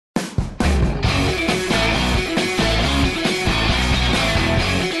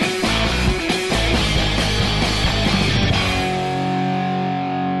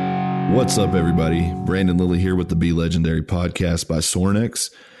What's up, everybody? Brandon Lilly here with the Be Legendary podcast by Sorinex.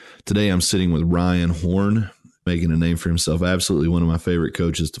 Today I'm sitting with Ryan Horn, making a name for himself. Absolutely one of my favorite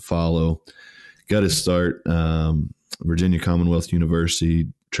coaches to follow. Got his start Virginia Commonwealth University,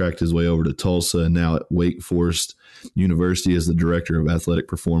 tracked his way over to Tulsa, and now at Wake Forest University as the Director of Athletic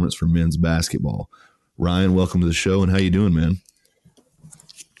Performance for men's basketball. Ryan, welcome to the show, and how you doing, man?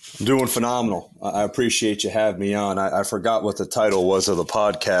 I'm doing phenomenal. I appreciate you having me on. I forgot what the title was of the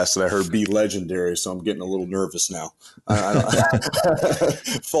podcast, and I heard Be Legendary, so I'm getting a little nervous now.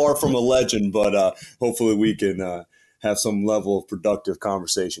 Far from a legend, but hopefully we can have some level of productive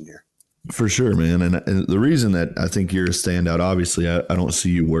conversation here. For sure, man. And the reason that I think you're a standout, obviously, I don't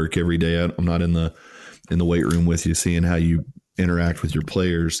see you work every day. I'm not in the weight room with you, seeing how you interact with your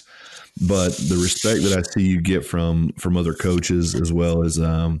players. But the respect that I see you get from other coaches, as well as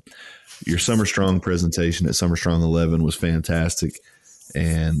your Summer Strong presentation at Summer Strong 11 was fantastic.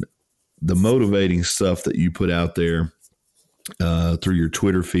 And the motivating stuff that you put out there through your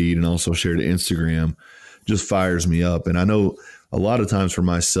Twitter feed and also shared to Instagram just fires me up. And I know a lot of times for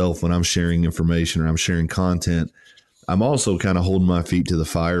myself, when I'm sharing information or I'm sharing content, I'm also kind of holding my feet to the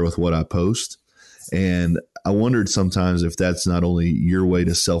fire with what I post. And I wondered sometimes if that's not only your way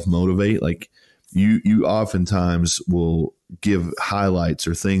to self-motivate, like you oftentimes will give highlights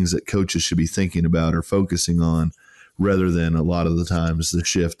or things that coaches should be thinking about or focusing on, rather than a lot of the times the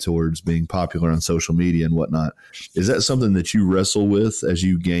shift towards being popular on social media and whatnot. Is that something that you wrestle with as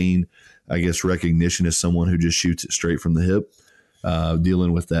you gain, I guess, recognition as someone who just shoots it straight from the hip,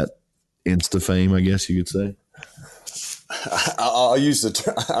 dealing with that Insta fame, I guess you could say? I'll use the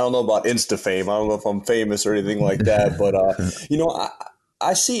term. I don't know about Insta fame. I don't know if I'm famous or anything like that, but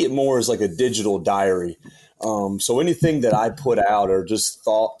I see it more as like a digital diary. So anything that I put out are just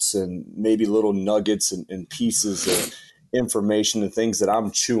thoughts and maybe little nuggets and pieces of information and things that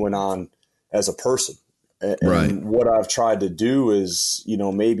I'm chewing on as a person. And Right. what I've tried to do is,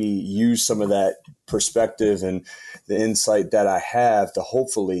 maybe use some of that perspective and the insight that I have to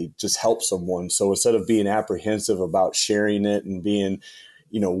hopefully just help someone. So instead of being apprehensive about sharing it and being,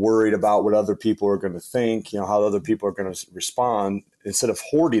 worried about what other people are going to think, how other people are going to respond, instead of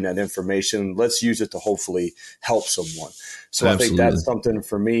hoarding that information, let's use it to hopefully help someone. So Absolutely. I think that's something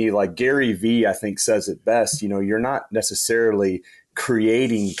for me, like Gary Vee, I think says it best, you're not necessarily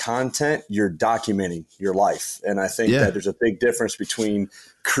creating content, you're documenting your life. And I think that there's a big difference between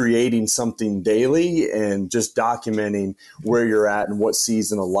creating something daily and just documenting where you're at and what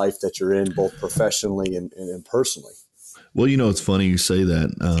season of life that you're in, both professionally and personally. Well, it's funny you say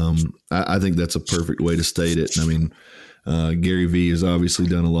that. I think that's a perfect way to state it. I mean, Gary Vee has obviously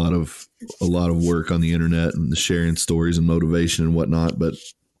done a lot of work on the internet and sharing stories and motivation and whatnot. But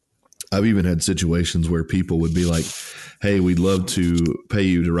I've even had situations where people would be like, hey, we'd love to pay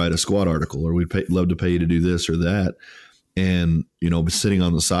you to write a squat article, or we'd love to pay you to do this or that. And, sitting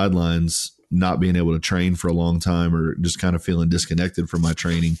on the sidelines, not being able to train for a long time, or just kind of feeling disconnected from my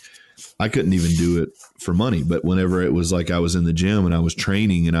training. I couldn't even do it for money. But whenever it was like I was in the gym and I was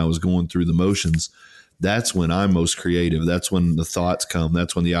training and I was going through the motions, that's when I'm most creative. That's when the thoughts come.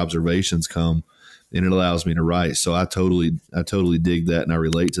 That's when the observations come, and it allows me to write. So I totally dig that, and I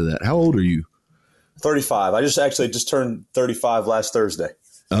relate to that. How old are you? 35. I just turned 35 last Thursday.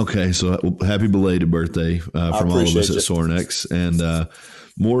 Okay, so happy belated birthday from all of us at Sorinex. And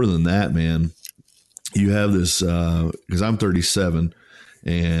more than that, man, you have this, because I'm 37,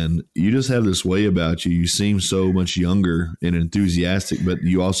 and you just have this way about you. You seem so much younger and enthusiastic, but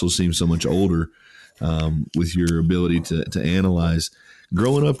you also seem so much older with your ability to analyze.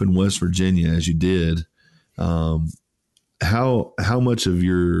 Growing up in West Virginia, as you did, how much of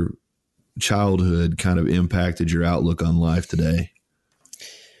your childhood kind of impacted your outlook on life today?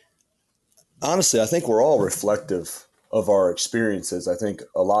 Honestly, I think we're all reflective of our experiences. I think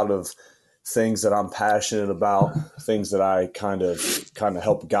a lot of things that I'm passionate about, things that I kind of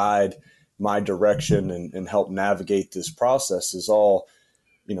help guide my direction and help navigate this process is all,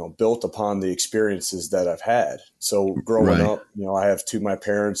 built upon the experiences that I've had. So growing up, I have my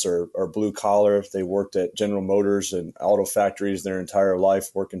parents are blue collar. They worked at General Motors and auto factories their entire life,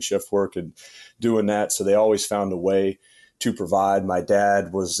 working shift work and doing that. So they always found a way to provide. My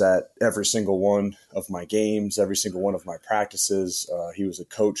dad was at every single one of my games, every single one of my practices. He was a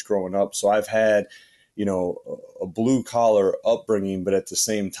coach growing up. So I've had, a blue collar upbringing, but at the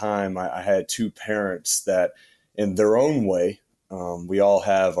same time, I had two parents that in their own way, we all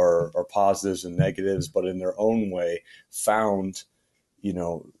have our positives and negatives, but in their own way found,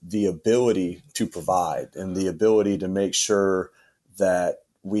 the ability to provide and the ability to make sure that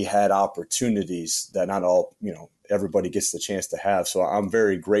we had opportunities that not all, everybody gets the chance to have. So I'm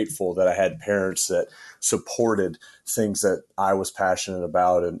very grateful that I had parents that supported things that I was passionate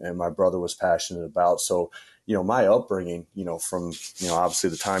about and my brother was passionate about. So, my upbringing, from, obviously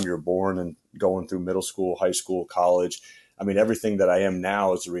the time you're born and going through middle school, high school, college, I mean, everything that I am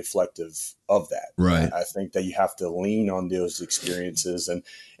now is a reflective of that. Right. I think that you have to lean on those experiences and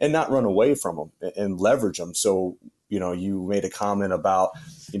not run away from them and leverage them. So, you made a comment about,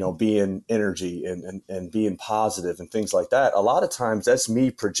 being energy and being positive and things like that. A lot of times that's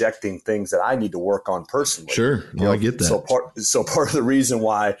me projecting things that I need to work on personally. Sure. Well, I get that. So part of the reason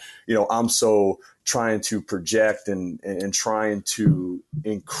why, I'm so trying to project and trying to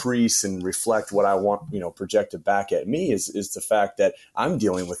increase and reflect what I want, projected back at me is the fact that I'm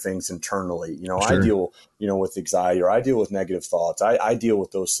dealing with things internally. Sure. I deal, with anxiety, or I deal with negative thoughts. I deal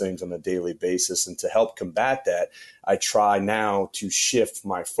with those things on a daily basis. And to help combat that, I try now to shift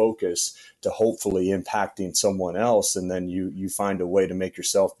my focus to hopefully impacting someone else. And then you find a way to make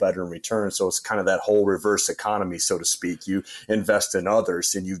yourself better in return. So it's kind of that whole reverse economy, so to speak. You invest in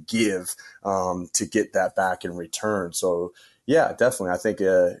others and you give to get that back in return. So yeah, definitely. I think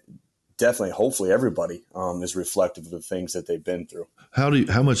definitely, hopefully everybody is reflective of the things that they've been through. How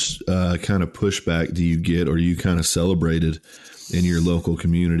much kind of pushback do you get, or you kind of celebrated in your local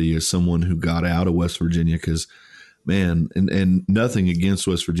community as someone who got out of West Virginia? Because man, and nothing against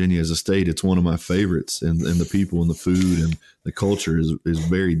West Virginia as a state, it's one of my favorites, and the people and the food and the culture is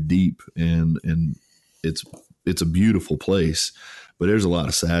very deep, and it's a beautiful place. But there's a lot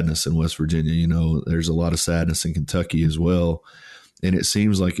of sadness in West Virginia. There's a lot of sadness in Kentucky as well. And it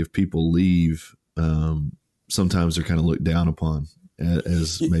seems like if people leave, sometimes they're kind of looked down upon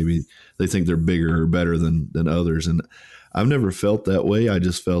as maybe they think they're bigger or better than others. And I've never felt that way. I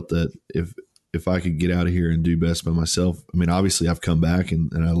just felt that if I could get out of here and do best by myself, I mean, obviously I've come back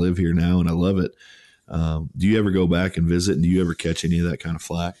and I live here now and I love it. Do you ever go back and visit? And do you ever catch any of that kind of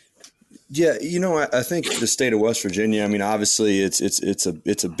flack? Yeah, I think the state of West Virginia, I mean, obviously it's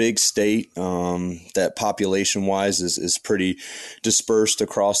a big state that population wise is pretty dispersed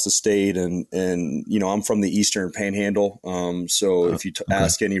across the state. And I'm from the Eastern Panhandle. So if you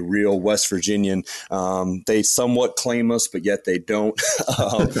ask any real West Virginian, they somewhat claim us, but yet they don't.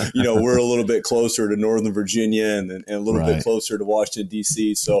 We're a little bit closer to Northern Virginia and a little bit closer to Washington,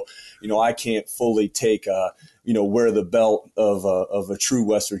 D.C. So, I can't fully take wear the belt of a true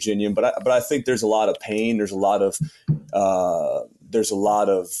West Virginian, but I think there's a lot of pain. There's a lot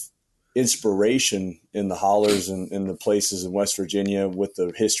of inspiration in the hollers and in the places in West Virginia with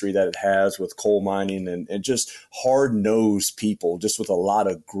the history that it has with coal mining and just hard-nosed people, just with a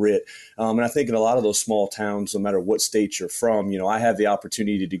lot of grit. And I think in a lot of those small towns, no matter what state you're from, I had the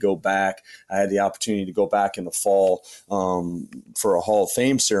opportunity to go back. I had the opportunity to go back in the fall for a Hall of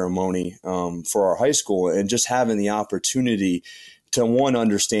Fame ceremony for our high school, and just having the opportunity to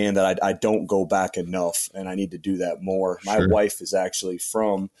understand that I don't go back enough and I need to do that more. Sure. My wife is actually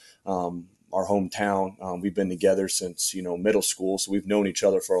from our hometown. We've been together since, middle school. So we've known each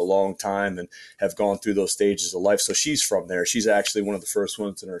other for a long time and have gone through those stages of life. So she's from there. She's actually one of the first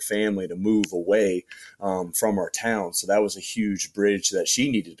ones in her family to move away from our town. So that was a huge bridge that she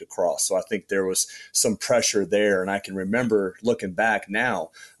needed to cross. So I think there was some pressure there. And I can remember looking back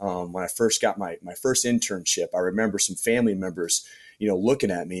now, when I first got my first internship, I remember some family members looking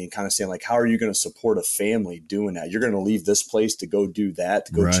at me and kind of saying, like, how are you going to support a family doing that? You're going to leave this place to go do that,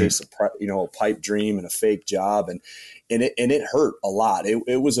 to go chase a pipe dream and a fake job. And it hurt a lot.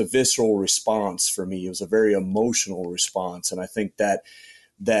 It was a visceral response for me. It was a very emotional response. And I think that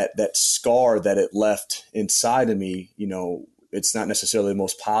scar that it left inside of me, it's not necessarily the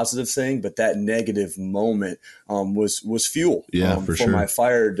most positive thing, but that negative moment was fuel for sure. my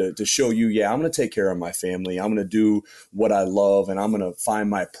fire to show you, I'm going to take care of my family. I'm going to do what I love, and I'm going to find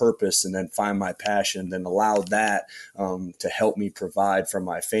my purpose and then find my passion, then allow that to help me provide for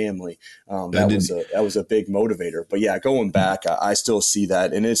my family. That was a big motivator. But yeah, going back, I still see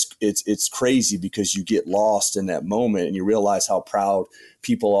that, and it's crazy because you get lost in that moment and you realize how proud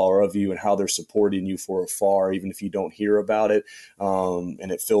people are of you and how they're supporting you from afar, even if you don't hear about it.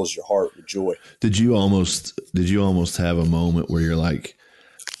 And it fills your heart with joy. Did you almost have a moment where you're like,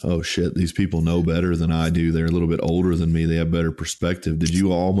 oh shit, these people know better than I do. They're a little bit older than me. They have better perspective. Did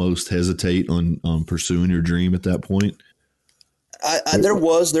you almost hesitate on pursuing your dream at that point? There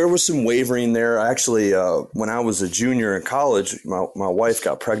was some wavering there. Actually, when I was a junior in college, my wife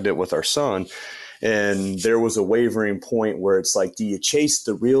got pregnant with our son. And there was a wavering point where it's like, do you chase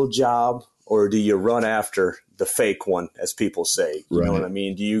the real job or do you run after the fake one, as people say? You Right. know what I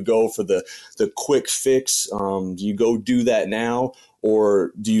mean? Do you go for the quick fix? Do you go do that now?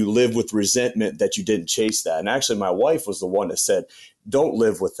 Or do you live with resentment that you didn't chase that? And actually, my wife was the one that said, don't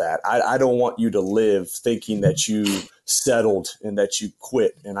live with that. I don't want you to live thinking that you settled and that you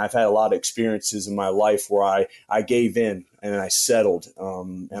quit. And I've had a lot of experiences in my life where I gave in and I settled,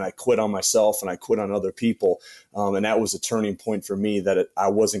 and I quit on myself and I quit on other people. And that was a turning point for me that I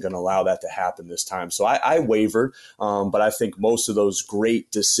wasn't going to allow that to happen this time. So I wavered. But I think most of those great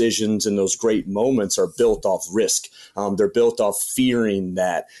decisions and those great moments are built off risk. They're built off fearing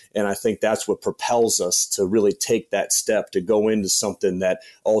that. And I think that's what propels us to really take that step to go into something that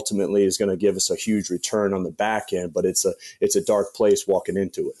ultimately is going to give us a huge return on the back end. But it's a dark place walking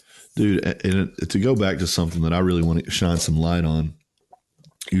into it. Dude, and to go back to something that I really want to shine some light on,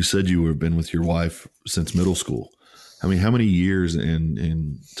 you said you have been with your wife since middle school. I mean, how many years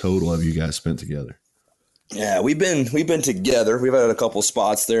in total have you guys spent together? Yeah, we've been together. We've had a couple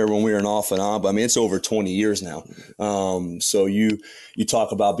spots there when we were off and on, but I mean, it's over 20 years now. So you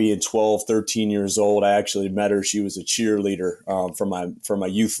talk about being 12, 13 years old. I actually met her. She was a cheerleader for my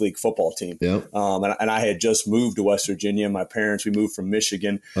youth league football team. Yep. And I had just moved to West Virginia. We moved from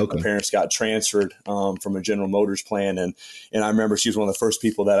Michigan. Okay. My parents got transferred from a General Motors plant. And I remember she was one of the first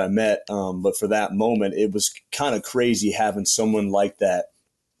people that I met. But for that moment, it was kind of crazy having someone like that,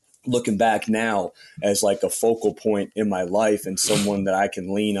 looking back now, as like a focal point in my life and someone that I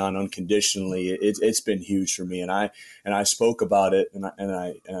can lean on unconditionally. It's been huge for me. And I spoke about it and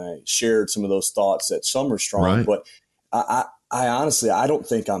I shared some of those thoughts at Summer Strong, Right. but I honestly, I don't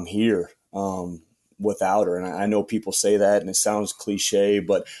think I'm here without her. And I know people say that and it sounds cliche,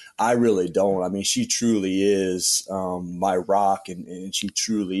 but I really don't. I mean, she truly is my rock, and she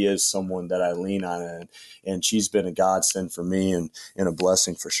truly is someone that I lean on, and she's been a godsend for me and a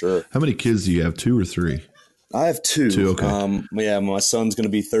blessing for sure. How many kids do you have? 2 or 3? I have 2. Okay. Yeah, my son's going to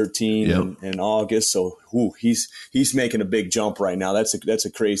be 13 Yep. in August, so he's making a big jump right now. That's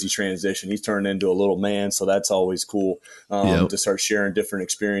a crazy transition. He's turned into a little man, so that's always cool to start sharing different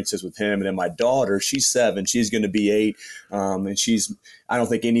experiences with him. And then my daughter, she's 7. She's going to be 8, and I don't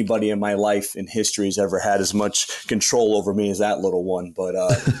think anybody in my life in history has ever had as much control over me as that little one. But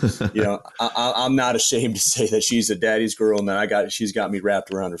I'm not ashamed to say that she's a daddy's girl, and that she's got me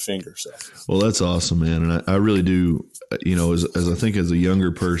wrapped around her finger. So, well, that's awesome, man. And I really do, as I think as a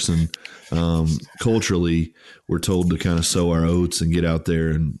younger person, culturally, we're told to kind of sow our oats and get out there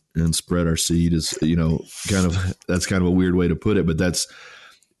and spread our seed. Is that's kind of a weird way to put it, but that's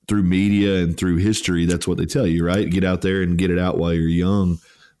through media and through history. That's what they tell you, right? Get out there and get it out while you're young.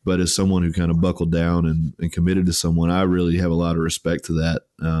 But as someone who kind of buckled down and committed to someone, I really have a lot of respect to that,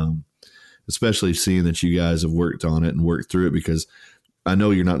 especially seeing that you guys have worked on it and worked through it, because I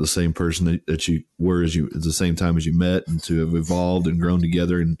know you're not the same person that you were at the same time as you met, and to have evolved and grown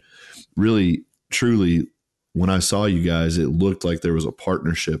together. And really, truly, when I saw you guys, it looked like there was a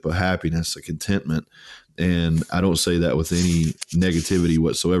partnership, a happiness, a contentment. And I don't say that with any negativity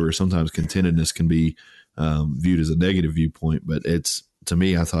whatsoever. Sometimes contentedness can be viewed as a negative viewpoint, but to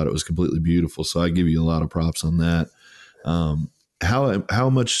me, I thought it was completely beautiful. So I give you a lot of props on that. How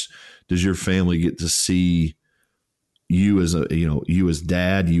much does your family get to see you as you as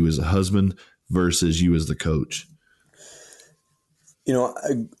dad, you as a husband versus you as the coach?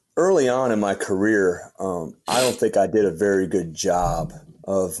 Early on in my career, I don't think I did a very good job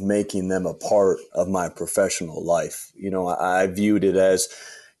of making them a part of my professional life. I viewed it as,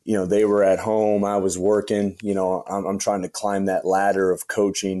 they were at home, I was working, I'm trying to climb that ladder of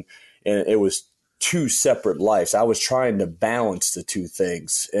coaching, and it was 2 separate lives. I was trying to balance the 2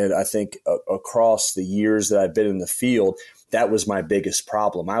 things. And I think across the years that I've been in the field, that was my biggest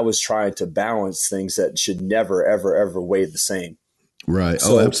problem. I was trying to balance things that should never, ever, ever weigh the same. Right.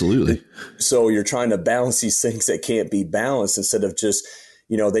 So, absolutely. So you're trying to balance these things that can't be balanced, instead of just,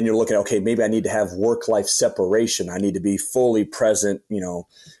 then you're looking at, okay, maybe I need to have work-life separation. I need to be fully present,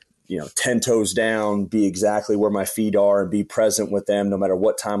 10 toes down, be exactly where my feet are and be present with them no matter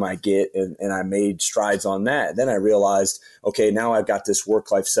what time I get. And I made strides on that. Then I realized, okay, now I've got this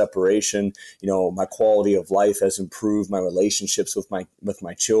work-life separation. My quality of life has improved. My relationships with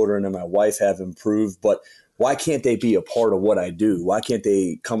my children and my wife have improved. But why can't they be a part of what I do? Why can't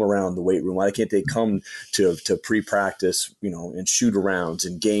they come around the weight room? Why can't they come to pre-practice, and shoot arounds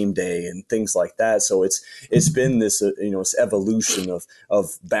and game day and things like that? So it's been this, this evolution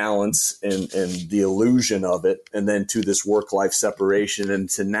of balance and the illusion of it, and then to this work-life separation, and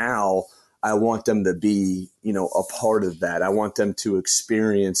to now I want them to be, a part of that. I want them to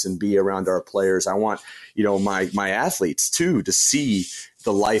experience and be around our players. I want, my athletes too, to see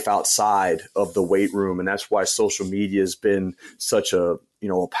the life outside of the weight room. And that's why social media has been such a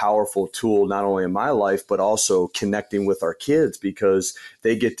powerful tool, not only in my life, but also connecting with our kids, because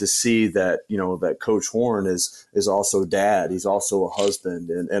they get to see that, that Coach Horn is also dad. He's also a husband.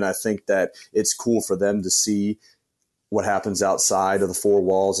 And I think that it's cool for them to see what happens outside of the four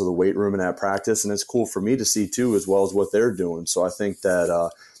walls of the weight room and at practice. And it's cool for me to see too, as well as what they're doing. So I think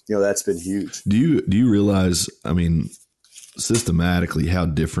that, that's been huge. Do you realize, I mean, systematically how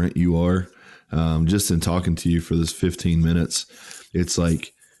different you are? Just in talking to you for this 15 minutes, it's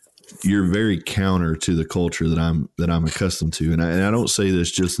like you're very counter to the culture that I'm accustomed to. And I don't say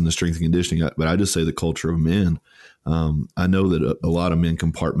this just in the strength and conditioning, but I just say the culture of men. I know that a lot of men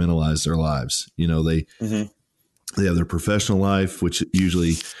compartmentalize their lives. They have their professional life, which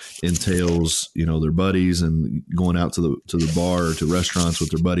usually entails, their buddies and going out to the bar or to restaurants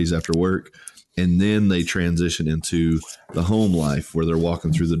with their buddies after work. And then they transition into the home life where they're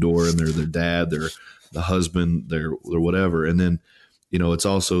walking through the door and they're their dad, they're the husband, they're whatever. And then, it's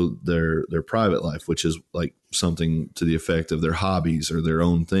also their private life, which is like something to the effect of their hobbies or their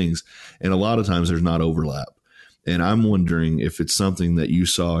own things. And a lot of times there's not overlap. And I'm wondering if it's something that you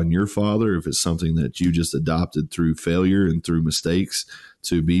saw in your father, if it's something that you just adopted through failure and through mistakes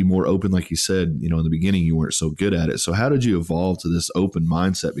to be more open. Like you said, in the beginning, you weren't so good at it. So how did you evolve to this open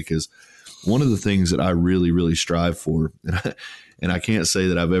mindset? Because one of the things that I really, really strive for, and I can't say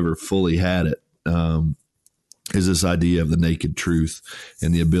that I've ever fully had it, is this idea of the naked truth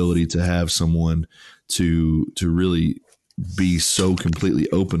and the ability to have someone to really be so completely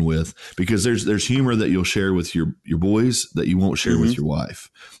open with, because there's humor that you'll share with your boys that you won't share with your wife.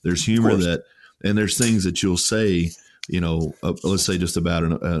 There's humor and there's things that you'll say, let's say just about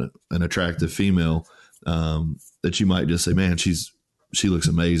an attractive female, that you might just say, man, she looks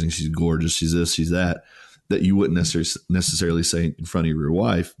amazing. She's gorgeous. She's this, she's that you wouldn't necessarily say in front of your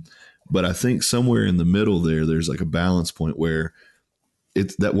wife. But I think somewhere in the middle there's like a balance point where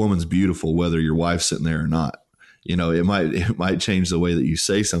that woman's beautiful, whether your wife's sitting there or not. It might change the way that you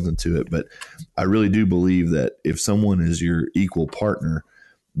say something to it, but I really do believe that if someone is your equal partner,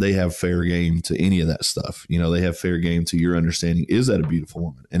 they have fair game to any of that stuff. They have fair game to your understanding. Is that a beautiful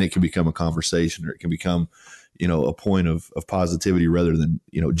woman? And it can become a conversation, or it can become, a point of positivity rather than,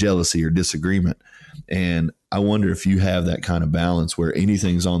 jealousy or disagreement. And I wonder if you have that kind of balance where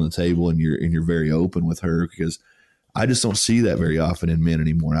anything's on the table and you're very open with her, because I just don't see that very often in men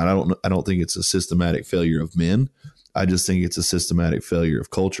anymore. I don't think it's a systematic failure of men. I just think it's a systematic failure of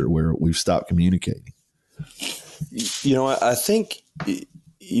culture where we've stopped communicating. I think,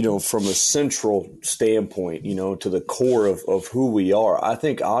 from a central standpoint, to the core of who we are, I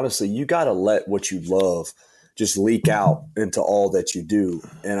think honestly, you got to let what you love just leak out into all that you do.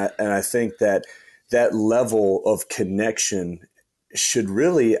 And I think that level of connection should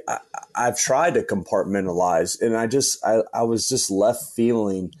really, I've tried to compartmentalize, and I was just left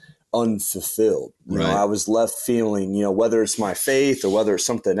feeling unfulfilled. I was left feeling, whether it's my faith or whether it's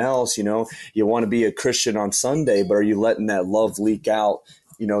something else, you want to be a Christian on Sunday, but are you letting that love leak out,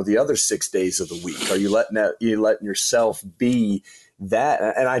 the other 6 days of the week? Are you letting yourself be that?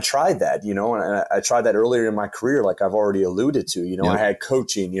 And I tried that, and I tried that earlier in my career, like I've already alluded to, Yep. I had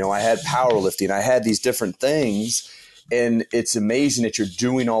coaching, I had powerlifting, I had these different things. And it's amazing that you're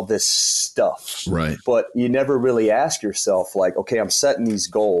doing all this stuff, right? But you never really ask yourself, like, okay, I'm setting these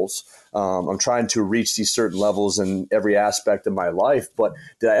goals. I'm trying to reach these certain levels in every aspect of my life. But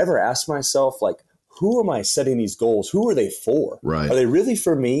did I ever ask myself, like, who am I setting these goals? Who are they for? Right. Are they really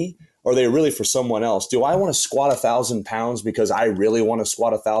for me? Or are they really for someone else? Do I want to squat 1,000 pounds because I really want to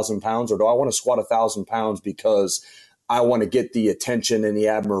squat 1,000 pounds? Or do I want to squat 1,000 pounds because I want to get the attention and the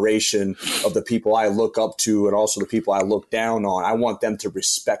admiration of the people I look up to and also the people I look down on? I want them to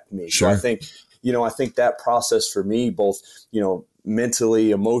respect me. Sure. So I think that process for me, both,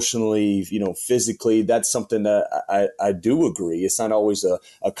 mentally, emotionally, physically, that's something that I do agree. It's not always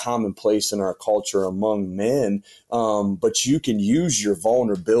a commonplace in our culture among men, but you can use your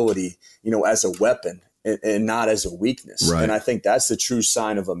vulnerability, as a weapon and not as a weakness. Right. And I think that's the true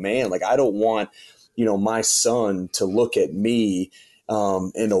sign of a man. Like, I don't want my son to look at me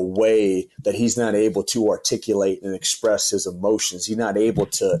in a way that he's not able to articulate and express his emotions. He's not able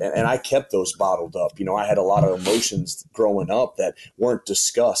to, and I kept those bottled up. I had a lot of emotions growing up that weren't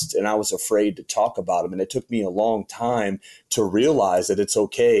discussed, and I was afraid to talk about them. And it took me a long time to realize that it's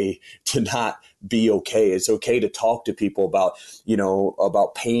okay to not be okay. It's okay to talk to people about,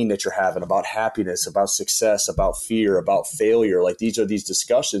 about pain that you're having, about happiness, about success, about fear, about failure. Like these are these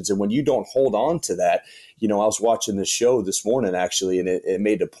discussions. And when you don't hold on to that, I was watching this show this morning actually, and it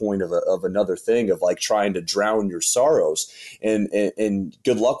made a point of another thing of like trying to drown your sorrows, and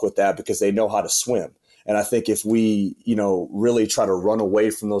good luck with that, because they know how to swim. And I think if we, really try to run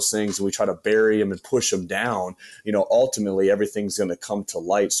away from those things and we try to bury them and push them down, ultimately everything's going to come to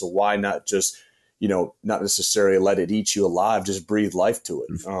light. So why not just, not necessarily let it eat you alive, just breathe life to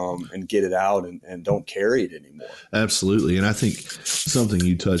it, and get it out, and don't carry it anymore. Absolutely. And I think something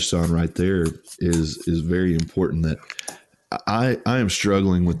you touched on right there is very important, that I am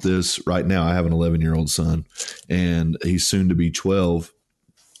struggling with this right now. I have an 11-year-old son, and he's soon to be 12.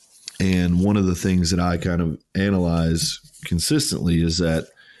 And one of the things that I kind of analyze consistently is that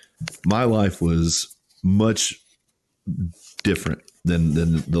my life was much different than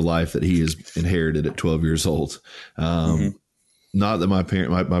the life that he has inherited at 12 years old. Not that my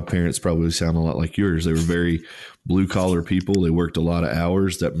parents probably sound a lot like yours. They were very blue collar people. They worked a lot of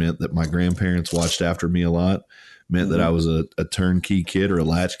hours. That meant that my grandparents watched after me a lot, meant that I was a turnkey kid or a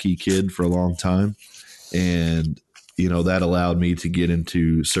latchkey kid for a long time. And, that allowed me to get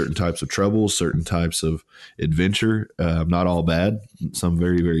into certain types of trouble, certain types of adventure, not all bad, some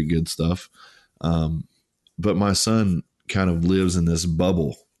very, very good stuff. But my son kind of lives in this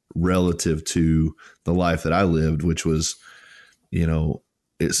bubble relative to the life that I lived, which was,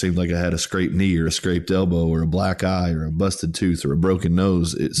 it seemed like I had a scraped knee or a scraped elbow or a black eye or a busted tooth or a broken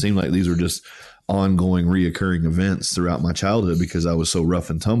nose. It seemed like these were just ongoing, reoccurring events throughout my childhood because I was so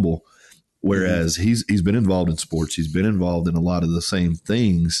rough and tumble. Whereas he's been involved in sports, he's been involved in a lot of the same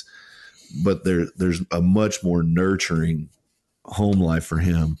things, but there's a much more nurturing home life for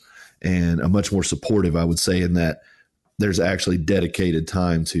him, and a much more supportive, I would say, in that there's actually dedicated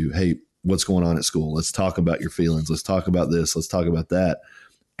time to, hey, what's going on at school? Let's talk about your feelings. Let's talk about this. Let's talk about that.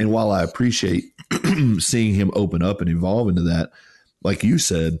 And while I appreciate seeing him open up and evolve into that, like you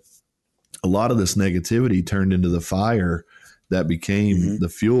said, a lot of this negativity turned into the fire that became the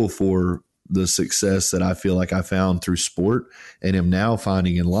fuel for the success that I feel like I found through sport and am now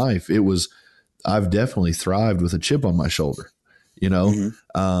finding in life. I've definitely thrived with a chip on my shoulder, and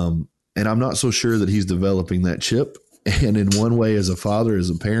I'm not so sure that he's developing that chip. And in one way, as a father, as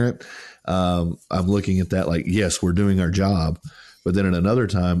a parent, I'm looking at that like, yes, we're doing our job. But then at another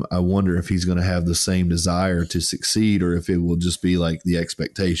time, I wonder if he's going to have the same desire to succeed, or if it will just be like the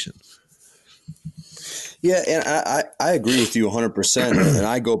expectation. Yeah, and I agree with you 100%, and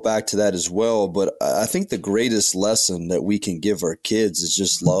I go back to that as well. But I think the greatest lesson that we can give our kids is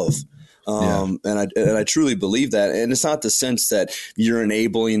just love. And I truly believe that. And it's not the sense that you're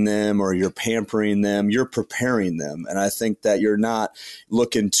enabling them or you're pampering them, you're preparing them. And I think that you're not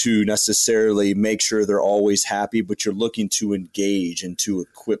looking to necessarily make sure they're always happy, but you're looking to engage and to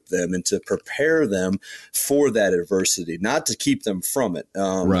equip them and to prepare them for that adversity, not to keep them from it.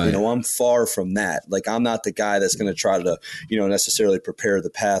 Right. I'm far from that. Like, I'm not the guy that's going to try to, necessarily prepare the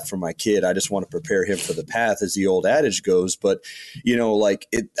path for my kid. I just want to prepare him for the path, as the old adage goes. But,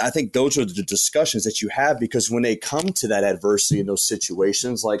 I think those are the discussions that you have, because when they come to that adversity in those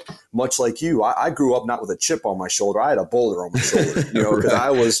situations, like much like you, I grew up not with a chip on my shoulder. I had a boulder on my shoulder, because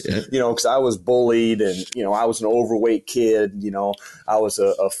I was, because I was bullied, and, I was an overweight kid. I was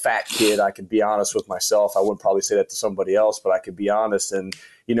a fat kid. I could be honest with myself. I wouldn't probably say that to somebody else, but I could be honest. And,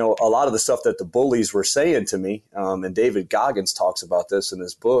 a lot of the stuff that the bullies were saying to me, and David Goggins talks about this in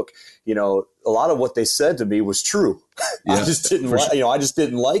his book, a lot of what they said to me was true. Yeah, I just didn't like, I just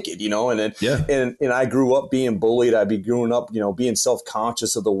didn't like it, and I grew up being bullied. I'd be growing up, being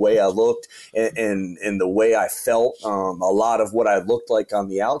self-conscious of the way I looked and the way I felt. A lot of what I looked like on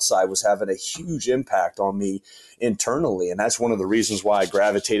the outside was having a huge impact on me internally. And that's one of the reasons why I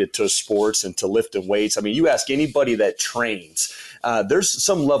gravitated to sports and to lifting weights. I mean, you ask anybody that trains, there's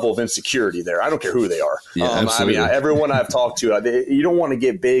some level of insecurity there. I don't care who they are. Yeah, everyone I've talked to, you don't want to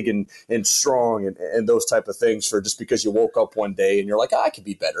get big and strong and those type of things for just because you woke up one day and you're like, I could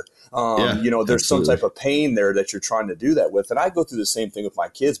be better. There's some type of pain there that you're trying to do that with. And I go through the same thing with my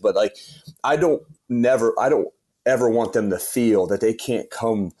kids, but like, I don't ever want them to feel that they can't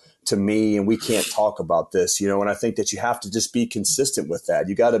come to me and we can't talk about this, and I think that you have to just be consistent with that.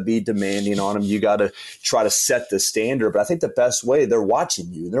 You got to be demanding on them. You got to try to set the standard. But I think the best way, they're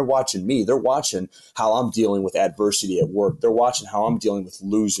watching you, they're watching me, they're watching how I'm dealing with adversity at work. They're watching how I'm dealing with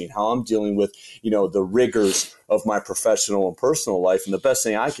losing, how I'm dealing with, the rigors of my professional and personal life. And the best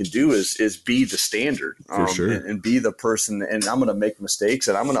thing I can do is be the standard, for sure, and be the person. And I'm going to make mistakes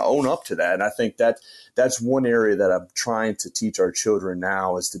and I'm going to own up to that. And I think that that's one area that I'm trying to teach our children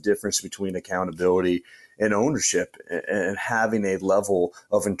now, is to difference between accountability and ownership, and having a level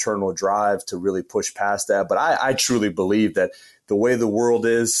of internal drive to really push past that. But I truly believe that the way the world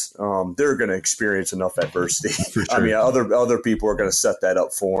is, they're going to experience enough adversity. For sure. I mean, other people are going to set that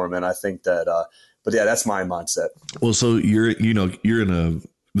up for them. And I think that, but yeah, that's my mindset. Well, so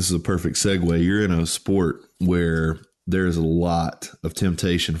this is a perfect segue. You're in a sport where there is a lot of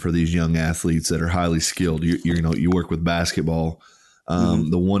temptation for these young athletes that are highly skilled. You work with basketball.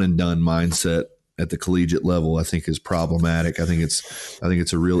 The one and done mindset at the collegiate level, I think, is problematic. I think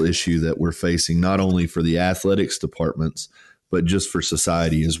it's a real issue that we're facing, not only for the athletics departments, but just for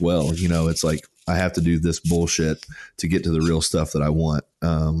society as well. It's like, I have to do this bullshit to get to the real stuff that I want.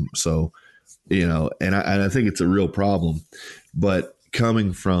 And I think it's a real problem. But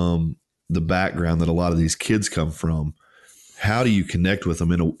coming from the background that a lot of these kids come from, how do you connect with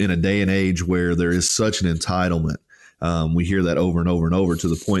them in a day and age where there is such an entitlement? We hear that over and over and over, to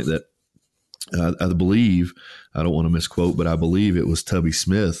the point that I believe, I don't want to misquote, but I believe it was Tubby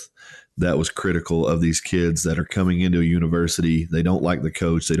Smith that was critical of these kids that are coming into a university. They don't like the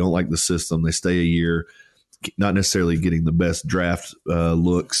coach. They don't like the system. They stay a year, not necessarily getting the best draft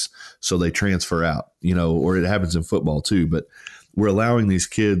looks, so they transfer out, or it happens in football too. But we're allowing these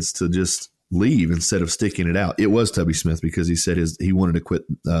kids to just leave instead of sticking it out. It was Tubby Smith, because he said he wanted to quit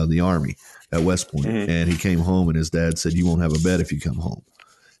the Army at West Point, and he came home and his dad said, "You won't have a bet if you come home."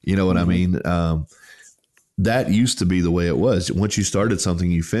 You know what I mean? That used to be the way it was. Once you started something,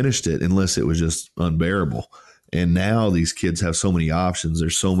 you finished it, unless it was just unbearable. And now these kids have so many options.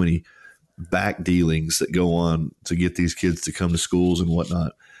 There's so many back dealings that go on to get these kids to come to schools and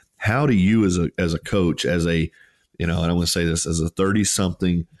whatnot. How do you, as a coach, and I want to say this, as a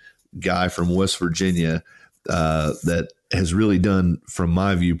 30-something guy from West Virginia that has really done, from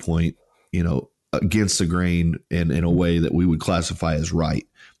my viewpoint, against the grain and in a way that we would classify as right.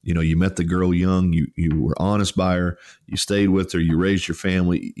 You met the girl young, you were honest by her, you stayed with her, you raised your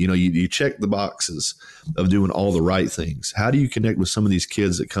family, you check the boxes of doing all the right things. How do you connect with some of these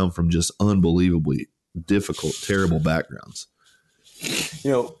kids that come from just unbelievably difficult, terrible backgrounds?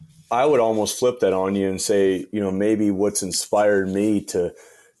 I would almost flip that on you and say, maybe what's inspired me to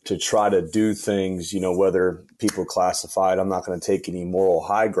try to do things, whether people classify it, I'm not going to take any moral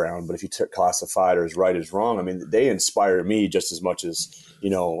high ground, but if you classify it as right as wrong, I mean, they inspire me just as much as,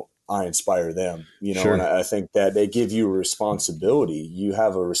 I inspire them, Sure. And I think that they give you a responsibility. You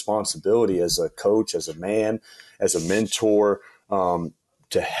have a responsibility as a coach, as a man, as a mentor,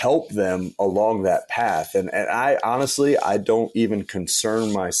 to help them along that path. And I honestly, I don't even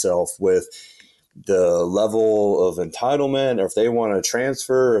concern myself with the level of entitlement, or if they want to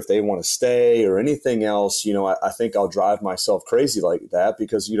transfer, or if they want to stay, or anything else. I think I'll drive myself crazy like that,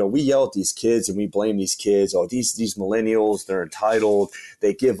 because, we yell at these kids and we blame these kids. Oh, these millennials, they're entitled,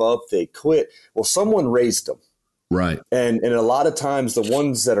 they give up, they quit. Well, someone raised them. Right. And a lot of times the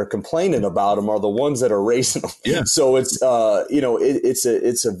ones that are complaining about them are the ones that are raising them. Yeah. So it's,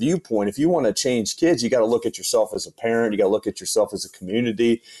 it's a viewpoint. If you want to change kids, you got to look at yourself as a parent. You got to look at yourself as a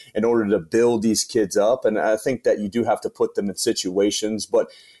community in order to build these kids up. And I think that you do have to put them in situations, but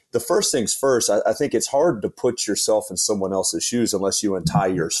the first things first, I think it's hard to put yourself in someone else's shoes unless you untie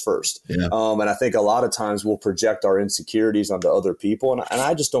yours first. Yeah. And I think a lot of times we'll project our insecurities onto other people. And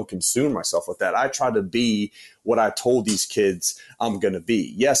I just don't concern myself with that. I try to be what I told these kids I'm going to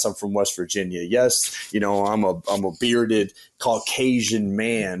be. Yes, I'm from West Virginia. Yes, I'm a bearded Caucasian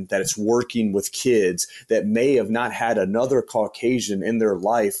man that is working with kids that may have not had another Caucasian in their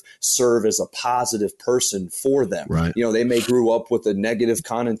life serve as a positive person for them. Right. They may grew up with a negative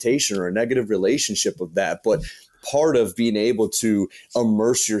connotation or a negative relationship of that, but part of being able to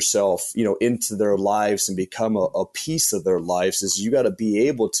immerse yourself, into their lives and become a piece of their lives is you got to be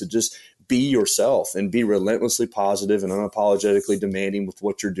able to just be yourself and be relentlessly positive and unapologetically demanding with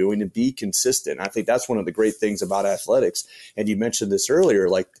what you're doing and be consistent. I think that's one of the great things about athletics. And you mentioned this earlier,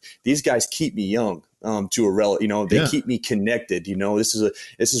 like these guys keep me young. To a relative, they keep me connected. This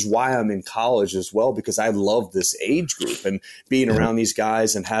is why I'm in college as well, because I love this age group and being around these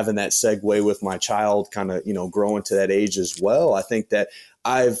guys and having that segue with my child kind of, growing to that age as well. I think that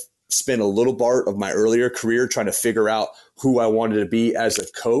I've spent a little part of my earlier career trying to figure out who I wanted to be as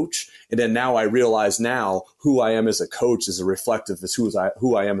a coach. And then now I realize who I am as a coach is a reflective of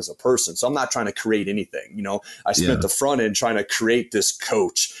who I am as a person. So I'm not trying to create anything. I spent the front end trying to create this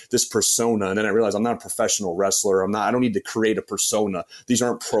coach, this persona. And then I realized I'm not a professional wrestler. I don't need to create a persona. These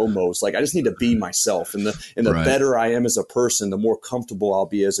aren't promos. Like I just need to be myself. And the Right. better I am as a person, the more comfortable I'll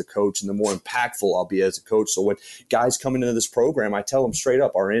be as a coach and the more impactful I'll be as a coach. So when guys come into this program, I tell them straight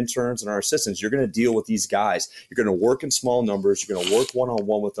up, our interns and our assistants, you're going to deal with these guys. You're going to work in small small numbers. You're going to work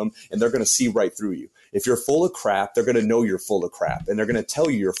one-on-one with them, and they're going to see right through you. If you're full of crap, they're going to know you're full of crap, and they're going to tell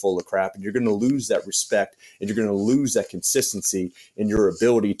you you're full of crap, and you're going to lose that respect, and you're going to lose that consistency in your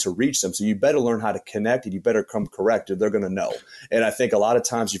ability to reach them. So you better learn how to connect, and you better come correct, or they're going to know. And I think a lot of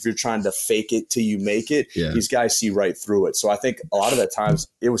times if you're trying to fake it till you make it, these guys see right through it. So I think a lot of the times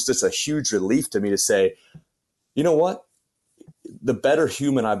it was just a huge relief to me to say, you know what? The better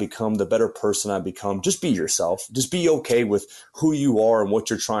human I become, the better person I become. Just be yourself. Just be okay with who you are and what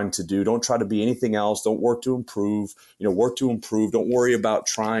you're trying to do. Don't try to be anything else. Don't work to improve. Work to improve. Don't worry about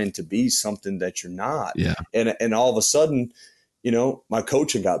trying to be something that you're not. Yeah. And all of a sudden, my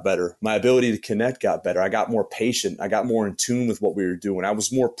coaching got better. My ability to connect got better. I got more patient. I got more in tune with what we were doing. I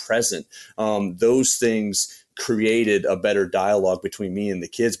was more present. Those things created a better dialogue between me and the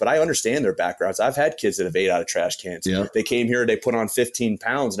kids. But I understand their backgrounds. I've had kids that have ate out of trash cans. Yeah. They came here, they put on 15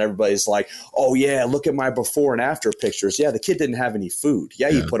 pounds, and everybody's like, oh, yeah, look at my before and after pictures. Yeah, the kid didn't have any food.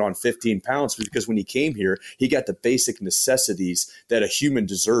 Yeah, he put on 15 pounds because when he came here, he got the basic necessities that a human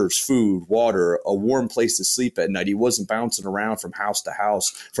deserves: food, water, a warm place to sleep at night. He wasn't bouncing around from house to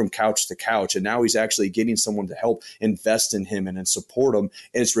house, from couch to couch. And now he's actually getting someone to help invest in him and support him.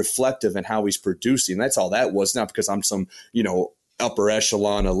 And it's reflective in how he's producing. That's all that was. Not because I'm some, upper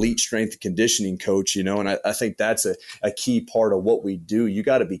echelon elite strength and conditioning coach, and I think that's a key part of what we do. You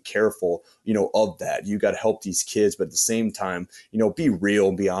got to be careful, of that. You got to help these kids, but at the same time, be real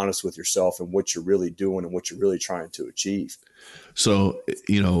and be honest with yourself and what you're really doing and what you're really trying to achieve. So,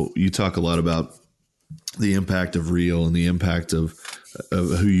 you talk a lot about the impact of real and the impact of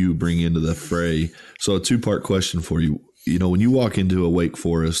who you bring into the fray. So a 2-part question for you. When you walk into a Wake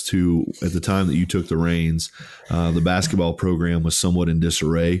Forest, who at the time that you took the reins, the basketball program was somewhat in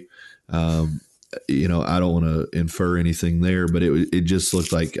disarray. I don't want to infer anything there, but it just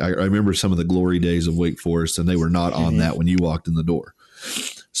looked like I remember some of the glory days of Wake Forest, and they were not on that when you walked in the door.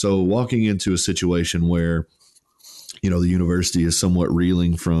 So walking into a situation where the university is somewhat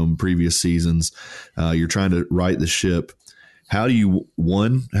reeling from previous seasons, you're trying to right the ship. How do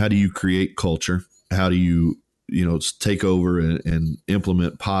you create culture? How do you take over and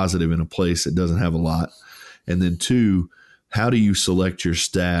implement positive in a place that doesn't have a lot? And then 2, how do you select your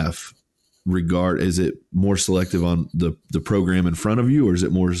staff? Is it more selective on the program in front of you, or is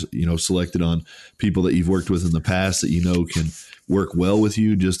it more, selected on people that you've worked with in the past that can work well with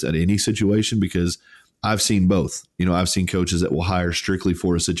you just at any situation? Because I've seen both. I've seen coaches that will hire strictly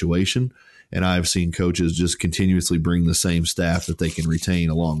for a situation, and I've seen coaches just continuously bring the same staff that they can retain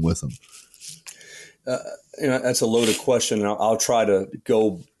along with them. That's a loaded question, and I'll try to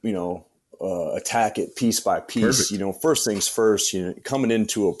go, attack it piece by piece. Perfect. First things first, coming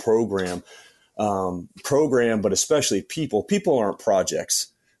into a program, but especially people aren't projects.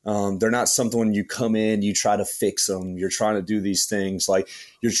 They're not something when you come in, you try to fix them. You're trying to do these things like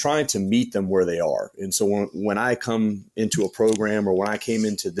you're trying to meet them where they are. And so when I come into a program, or when I came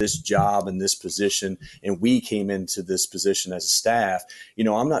into this job and this position, and we came into this position as a staff,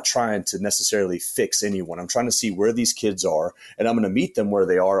 I'm not trying to necessarily fix anyone. I'm trying to see where these kids are, and I'm going to meet them where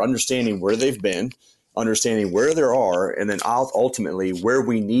they are, understanding where they've been, understanding where they are, and then ultimately where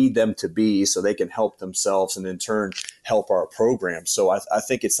we need them to be so they can help themselves and in turn help our program. So I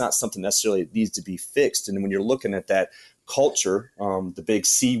think it's not something necessarily that needs to be fixed. And when you're looking at that culture, the big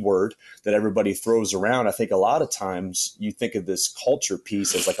C word that everybody throws around, I think a lot of times you think of this culture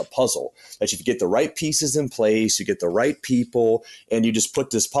piece as like a puzzle, that if you get the right pieces in place, you get the right people, and you just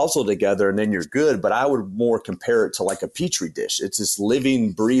put this puzzle together and then you're good. But I would more compare it to like a petri dish. It's this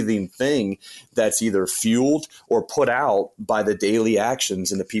living, breathing thing that's either fueled or put out by the daily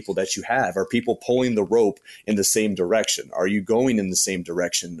actions and the people that you have. Are people pulling the rope in the same direction? Are you going in the same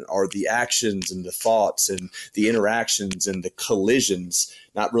direction? Are the actions and the thoughts and the interactions and the collisions,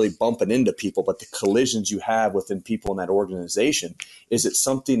 not really bumping into people, but the collisions you have within people in that organization, is it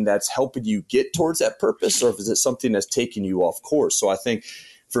something that's helping you get towards that purpose, or is it something that's taking you off course? So I think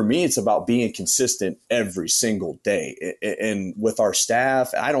for me, it's about being consistent every single day. And with our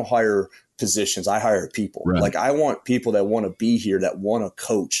staff, I don't hire positions, I hire people. Right. Like I want people that want to be here, that want to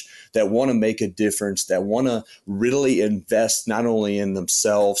coach, that want to make a difference, that want to really invest not only in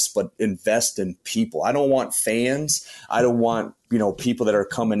themselves, but invest in people. I don't want fans. I don't want, people that are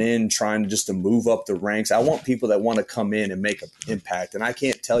coming in trying to move up the ranks. I want people that want to come in and make an impact. And I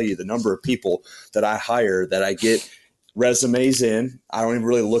can't tell you the number of people that I hire that I get resumes in. I don't even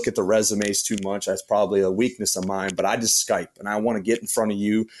really look at the resumes too much. That's probably a weakness of mine, but I just Skype and I want to get in front of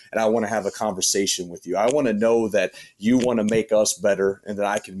you and I want to have a conversation with you. I want to know that you want to make us better and that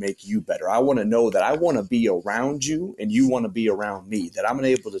I can make you better. I want to know that I want to be around you and you want to be around me, that I'm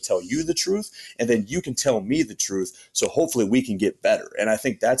able to tell you the truth and then you can tell me the truth. So hopefully we can get better. And I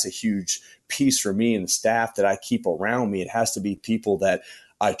think that's a huge piece for me and the staff that I keep around me. It has to be people that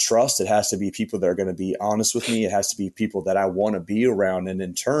I trust. It has to be people that are going to be honest with me. It has to be people that I want to be around. And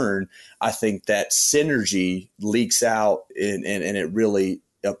in turn, I think that synergy leaks out and it really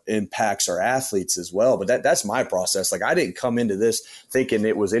impacts our athletes as well. But that's my process. Like I didn't come into this thinking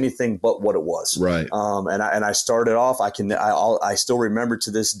it was anything but what it was. Right. And I started off, I still remember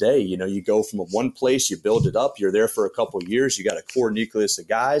to this day, you know, you go from one place, you build it up, you're there for a couple of years, you got a core nucleus of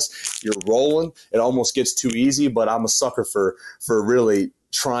guys, you're rolling. It almost gets too easy, but I'm a sucker for really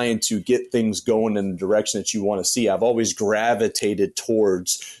trying to get things going in the direction that you want to see. I've always gravitated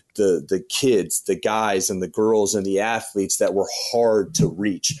towards the kids, the guys and the girls and the athletes that were hard to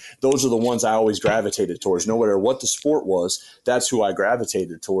reach. Those are the ones I always gravitated towards. No matter what the sport was, that's who I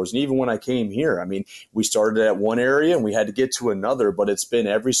gravitated towards. And even when I came here, I mean, we started at one area and we had to get to another, but it's been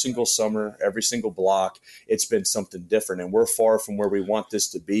every single summer, every single block, it's been something different. And we're far from where we want this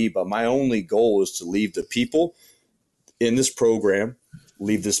to be. But my only goal is to leave the people in this program,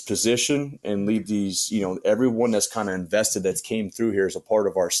 leave this position and leave these, you know, everyone that's kind of invested that's came through here as a part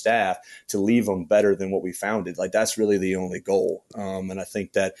of our staff to leave them better than what we found it. Like that's really the only goal. And I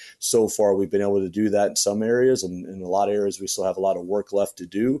think that so far we've been able to do that in some areas and in a lot of areas we still have a lot of work left to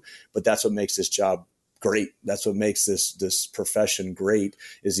do, but that's what makes this job great. That's what makes this profession great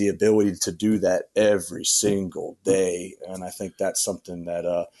is the ability to do that every single day. And I think that's something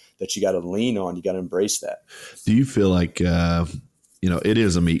that you got to lean on. You got to embrace that. Do you feel like, you know, it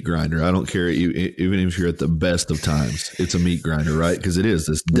is a meat grinder. I don't care. Even if you're at the best of times, it's a meat grinder, right? Because it is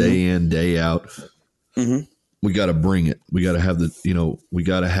this day in, day out. Mm-hmm. We got to bring it. We got to have we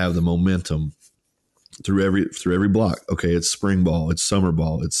got to have the momentum through every block. Okay. It's spring ball. It's summer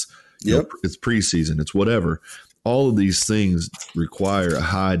ball. It's, it's preseason. It's whatever. All of these things require a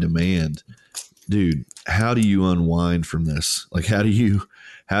high demand. Dude, how do you unwind from this? Like, how do you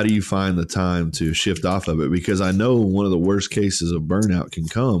find the time to shift off of it? Because I know one of the worst cases of burnout can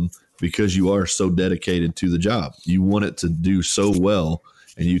come because you are so dedicated to the job. You want it to do so well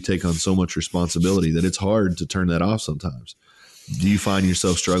and you take on so much responsibility that it's hard to turn that off sometimes. Do you find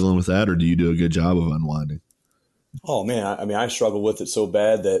yourself struggling with that or do you do a good job of unwinding? Oh man, I mean, I struggled with it so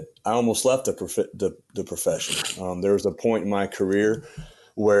bad that I almost left the profession. There was a point in my career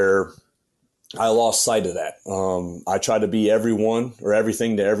where I lost sight of that. I tried to be everyone or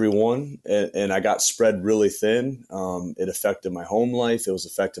everything to everyone, and I got spread really thin. It affected my home life. It was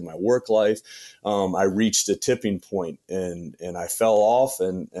affecting my work life. I reached a tipping point, and I fell off,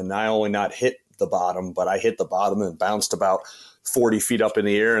 and I only not hit the bottom, but I hit the bottom and bounced about 40 feet up in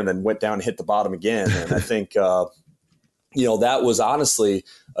the air and then went down and hit the bottom again. And I think that was honestly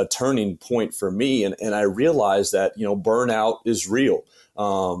a turning point for me. And I realized that, burnout is real.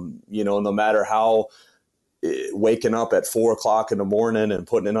 No matter how waking up at 4 o'clock in the morning and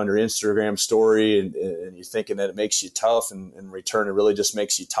putting it on your Instagram story and you're thinking that it makes you tough and in return, it really just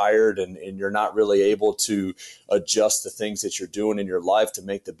makes you tired and you're not really able to adjust the things that you're doing in your life to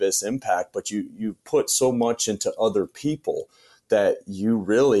make the best impact. But you put so much into other people that you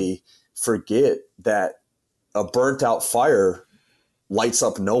really forget that a burnt out fire lights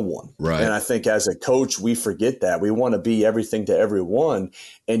up no one. Right. And I think as a coach, we forget that. We want to be everything to everyone.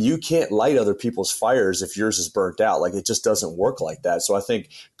 And you can't light other people's fires if yours is burnt out. Like, it just doesn't work like that. So I think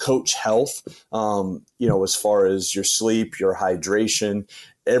coach health, as far as your sleep, your hydration,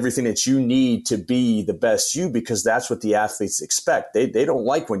 everything that you need to be the best you, because that's what the athletes expect. They don't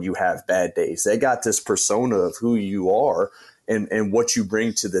like when you have bad days. They got this persona of who you are and what you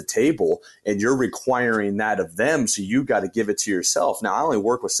bring to the table, and you're requiring that of them. So you got to give it to yourself. Now, I only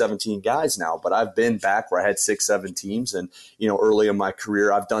work with 17 guys now, but I've been back where I had 6-7 teams. And, early in my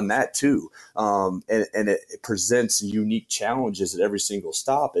career, I've done that too. And it presents unique challenges at every single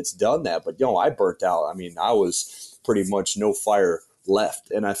stop. It's done that. But, I burnt out. I mean, I was pretty much no fire left.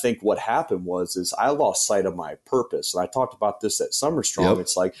 And I think what happened is I lost sight of my purpose. And I talked about this at Summer Strong. Yep.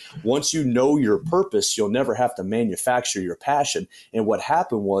 It's like, once you know your purpose, you'll never have to manufacture your passion. And what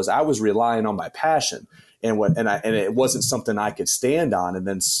happened was I was relying on my passion and it wasn't something I could stand on. And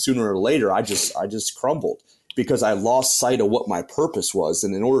then sooner or later, I just crumbled because I lost sight of what my purpose was.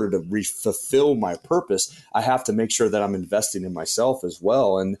 And in order to fulfill my purpose, I have to make sure that I'm investing in myself as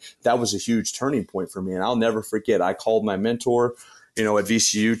well. And that was a huge turning point for me. And I'll never forget, I called my mentor, at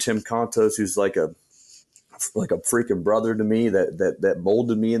VCU, Tim Contos, who's like a like a freaking brother to me that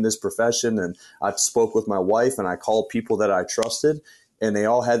molded me in this profession. And I spoke with my wife and I called people that I trusted, and they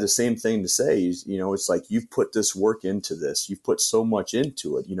all had the same thing to say. It's like, you've put this work into this. You've put so much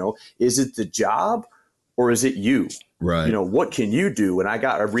into it. Is it the job or is it you? Right. What can you do? And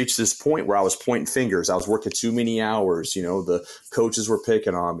I reached this point where I was pointing fingers. I was working too many hours. The coaches were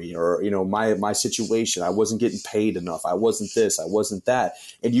picking on me, or, my situation. I wasn't getting paid enough. I wasn't this. I wasn't that.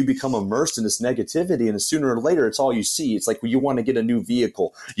 And you become immersed in this negativity. And sooner or later, it's all you see. It's like when you want to get a new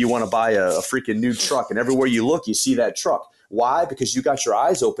vehicle, you want to buy a freaking new truck. And everywhere you look, you see that truck. Why? Because you got your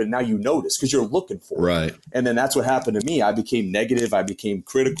eyes open. Now you notice because you're looking for it. Right. And then that's what happened to me. I became negative. I became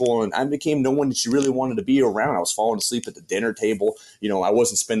critical, and I became no one that you really wanted to be around. I was falling asleep at the dinner table. I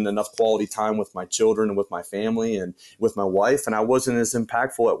wasn't spending enough quality time with my children and with my family and with my wife, and I wasn't as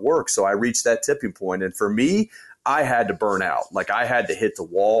impactful at work. So I reached that tipping point. And for me, I had to burn out. Like, I had to hit the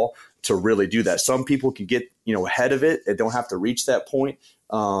wall to really do that. Some people can get, ahead of it. They don't have to reach that point.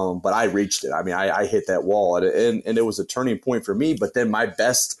 But I reached it. I mean, I hit that wall, and it was a turning point for me. But then my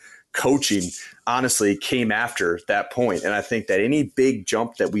best coaching, honestly, came after that point. And I think that any big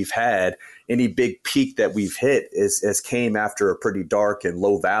jump that we've had, any big peak that we've hit has came after a pretty dark and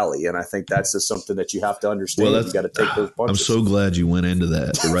low valley. And I think that's just something that you have to understand. You got to take those punches. I'm so glad you went into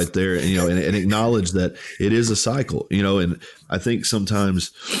that right there, and acknowledge that it is a cycle, and I think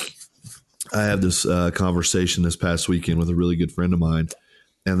sometimes I had this conversation this past weekend with a really good friend of mine,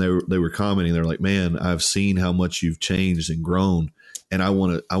 and they were commenting. They're like, "Man, I've seen how much you've changed and grown, and I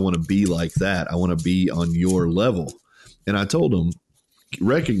want to be like that. I want to be on your level." And I told them,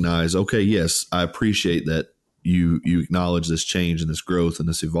 recognize, okay, yes, I appreciate that you acknowledge this change and this growth and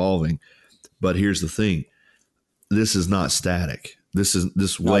this evolving, but here's the thing: this is not static. This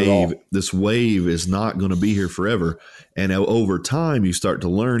wave is not going to be here forever. And over time, you start to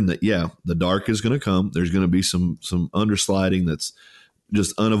learn that, the dark is going to come. There's going to be some undersliding that's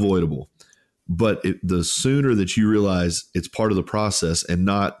just unavoidable. But the sooner that you realize it's part of the process, and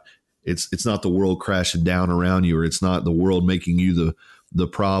it's not the world crashing down around you, or it's not the world making you the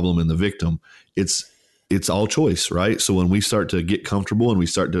problem and the victim. It's all choice, right? So when we start to get comfortable and we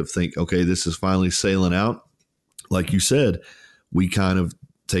start to think, okay, this is finally sailing out, like you said, we kind of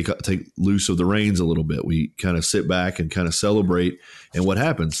take loose of the reins a little bit. We kind of sit back and kind of celebrate. And what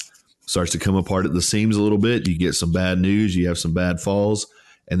happens? Starts to come apart at the seams a little bit. You get some bad news. You have some bad falls,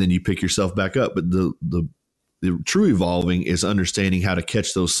 and then you pick yourself back up. But the true evolving is understanding how to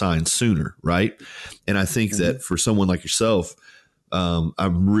catch those signs sooner, right? And I think that for someone like yourself,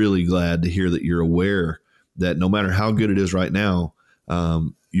 I'm really glad to hear that you're aware that no matter how good it is right now,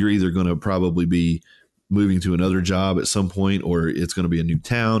 you're either going to probably be moving to another job at some point, or it's going to be a new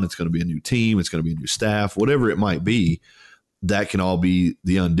town, it's going to be a new team, it's going to be a new staff, whatever it might be. That can all be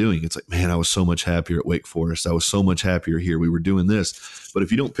the undoing. It's like, man, I was so much happier at Wake Forest. I was so much happier here. We were doing this. But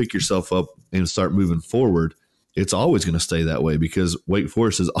if you don't pick yourself up and start moving forward, it's always going to stay that way, because Wake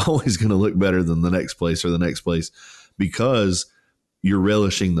Forest is always going to look better than the next place or the next place, because you're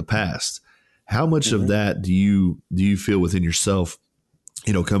relishing the past. How much of that do you feel within yourself,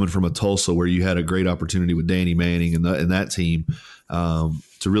 coming from a Tulsa where you had a great opportunity with Danny Manning and that team to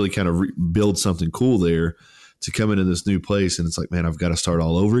really kind of build something cool there, to come into this new place and it's like, man, I've got to start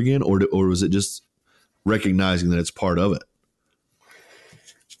all over again? Or was it just recognizing that it's part of it?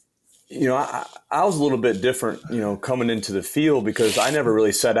 I was a little bit different, coming into the field, because I never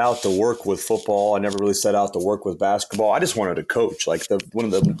really set out to work with football. I never really set out to work with basketball. I just wanted to coach. Like, one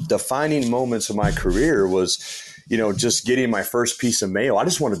of the defining moments of my career was, just getting my first piece of mail. I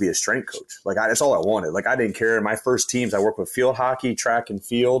just wanted to be a strength coach. Like, that's all I wanted. Like, I didn't care. My first teams, I worked with field hockey, track and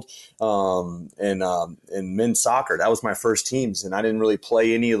field, and men's soccer. That was my first teams. And I didn't really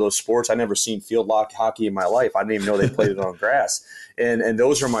play any of those sports. I never seen field hockey in my life. I didn't even know they played it on grass. And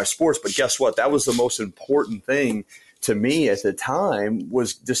those are my sports. But guess what? That was the most important thing to me at the time,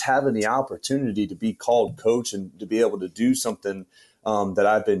 was just having the opportunity to be called coach and to be able to do something that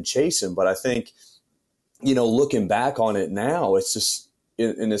I've been chasing. But I think, looking back on it now, it's just,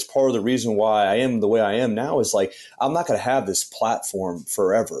 and it's part of the reason why I am the way I am now, is like, I'm not going to have this platform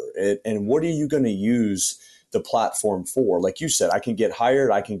forever. And what are you going to use the platform for? Like you said, I can get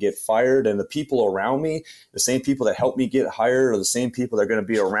hired, I can get fired, and the people around me, the same people that help me get hired, are the same people that are going to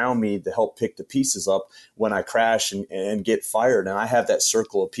be around me to help pick the pieces up when I crash and get fired. And I have that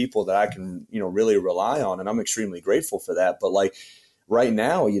circle of people that I can, really rely on, and I'm extremely grateful for that. But like, right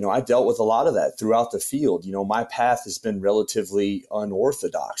now, I dealt with a lot of that throughout the field. My path has been relatively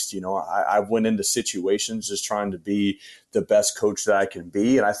unorthodox. I went into situations just trying to be the best coach that I can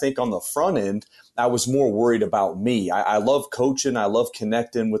be. And I think on the front end, I was more worried about me. I love coaching. I love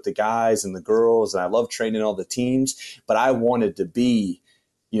connecting with the guys and the girls, and I love training all the teams, but I wanted to be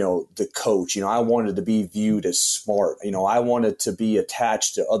the coach. I wanted to be viewed as smart. I wanted to be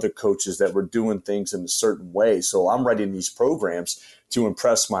attached to other coaches that were doing things in a certain way. So I'm writing these programs to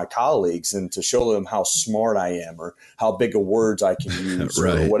impress my colleagues and to show them how smart I am or how big of words I can use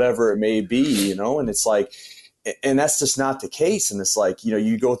right. or whatever it may be, and it's like, and that's just not the case. And it's like,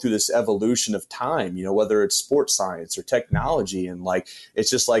 you go through this evolution of time, whether it's sports science or technology. And like, it's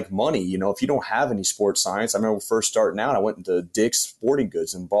just like money, if you don't have any sports science. I remember first starting out, I went into Dick's Sporting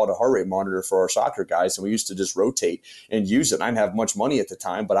Goods and bought a heart rate monitor for our soccer guys. And we used to just rotate and use it. I didn't have much money at the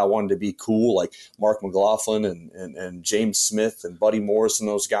time, but I wanted to be cool, like Mark McLaughlin and James Smith and Buddy Morris and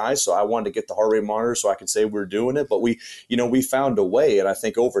those guys. So I wanted to get the heart rate monitor so I could say we're doing it. But we found a way. And I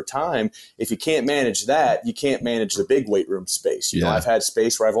think over time, if you can't manage that, you can't manage the big weight room space. I've had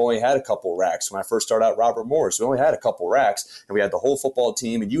space where I've only had a couple racks. When I first started out Robert Morris, we only had a couple racks and we had the whole football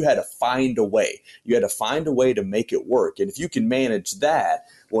team, and you had to find a way. You had to find a way to make it work. And if you can manage that,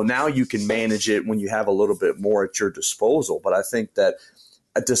 well, now you can manage it when you have a little bit more at your disposal. But I think that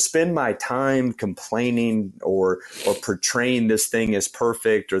to spend my time complaining or portraying this thing as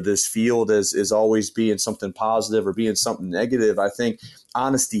perfect or this field as always being something positive or being something negative, I think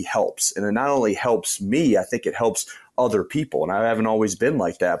honesty helps. And it not only helps me, I think it helps other people. And I haven't always been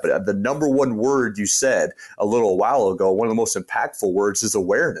like that. But the number one word you said a little while ago, one of the most impactful words, is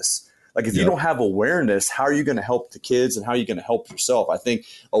awareness. Like if you don't have awareness, how are you going to help the kids and how are you going to help yourself? I think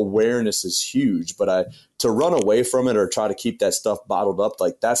awareness is huge, but to run away from it or try to keep that stuff bottled up,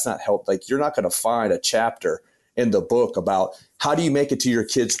 like that's not help. Like you're not going to find a chapter in the book about how do you make it to your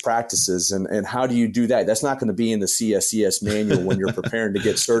kids' practices and how do you do that? That's not going to be in the CSCS manual when you're preparing to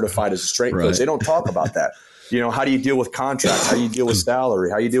get certified as a strength coach. They don't talk about that. How do you deal with contracts? How do you deal with salary?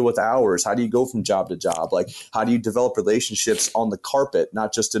 How do you deal with hours? How do you go from job to job? Like, how do you develop relationships on the carpet,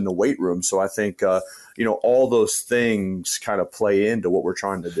 not just in the weight room? So I think, all those things kind of play into what we're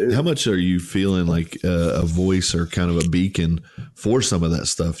trying to do. How much are you feeling like a voice or kind of a beacon for some of that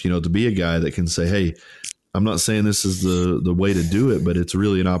stuff? To be a guy that can say, hey, I'm not saying this is the way to do it, but it's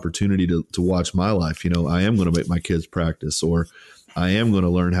really an opportunity to watch my life. I am going to make my kids practice, or I am going to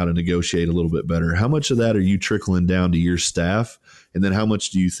learn how to negotiate a little bit better. How much of that are you trickling down to your staff? And then how much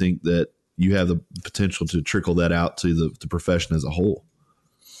do you think that you have the potential to trickle that out to the profession as a whole?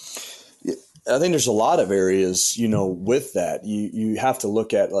 I think there's a lot of areas, with that. You have to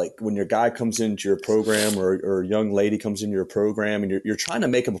look at, like, when your guy comes into your program or a young lady comes into your program and you're trying to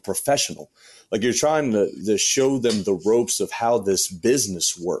make them a professional. Like you're trying to show them the ropes of how this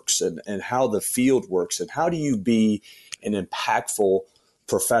business works and how the field works and how do you be an impactful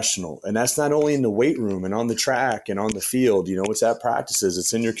professional. And that's not only in the weight room and on the track and on the field. It's at practices,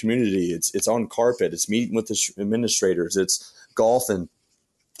 it's in your community, it's on carpet, it's meeting with the administrators, it's golfing,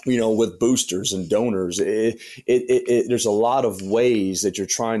 with boosters and donors. There's a lot of ways that you're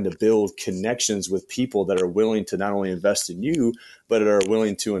trying to build connections with people that are willing to not only invest in you, but are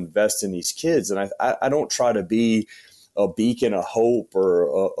willing to invest in these kids. And I don't try to be a beacon of hope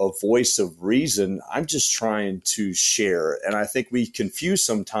or a voice of reason. I'm just trying to share. And I think we confuse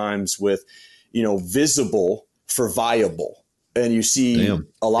sometimes with, visible for viable. And you see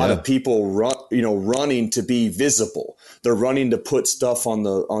a lot of people running to be visible. They're running to put stuff on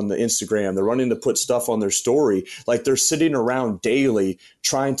the Instagram. They're running to put stuff on their story. Like they're sitting around daily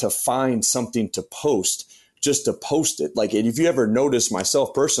trying to find something to post just to post it. Like, and if you ever notice,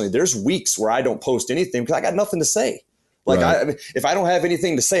 myself personally, there's weeks where I don't post anything because I got nothing to say. Like, right. If I don't have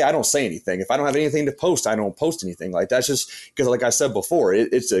anything to say, I don't say anything. If I don't have anything to post, I don't post anything. Like, that's just because, like I said before,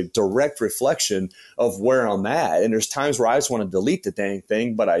 it's a direct reflection of where I'm at. And there's times where I just want to delete the dang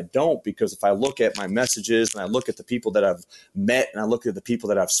thing, but I don't, because if I look at my messages and I look at the people that I've met and I look at the people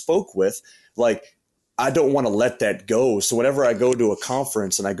that I've spoke with, like, I don't want to let that go. So whenever I go to a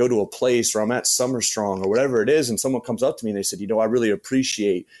conference and I go to a place or I'm at Summer Strong or whatever it is, and someone comes up to me and they said, I really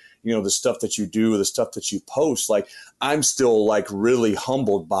appreciate the stuff that you do, the stuff that you post, like, I'm still like really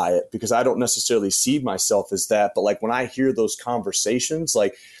humbled by it because I don't necessarily see myself as that. But like when I hear those conversations,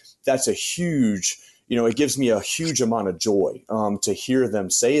 like, that's a huge, it gives me a huge amount of joy to hear them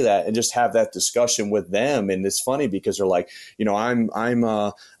say that and just have that discussion with them. And it's funny because they're like,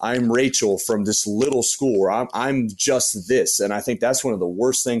 I'm Rachel from this little school, or I'm just this. And I think that's one of the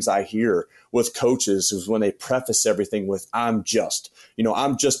worst things I hear with coaches is when they preface everything with I'm just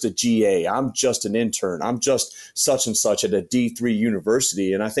a GA, I'm just an intern, I'm just such and such at a D3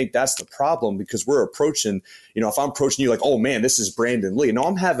 university. And I think that's the problem, because we're approaching, if I'm approaching you like, oh man, this is Brandon Lee. No,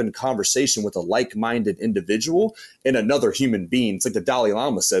 I'm having a conversation with a like-minded individual and another human being. It's like the Dalai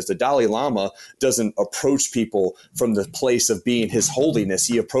Lama says. The Dalai Lama doesn't approach people from the place of being his holiness.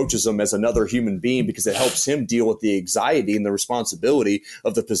 He approaches them as another human being because it helps him deal with the anxiety and the responsibility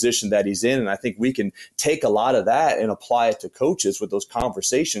of the position that he's in. And I think we can take a lot of that and apply it to coaches with those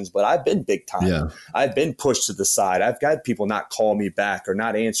conversations. But I've been big time. Yeah. I've been pushed to the side. I've got people not call me back or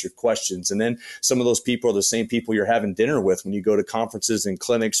not answer questions. And then some of those people are the same people you're having dinner with when you go to conferences and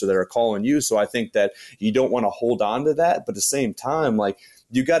clinics, or that are calling you. So I think that you don't want to hold on to that. But at the same time, like,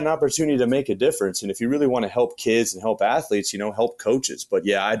 you got an opportunity to make a difference. And if you really want to help kids and help athletes, help coaches. But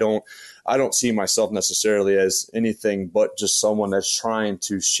yeah, I don't see myself necessarily as anything but just someone that's trying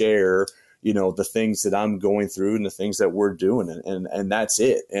to share, the things that I'm going through and the things that we're doing. And that's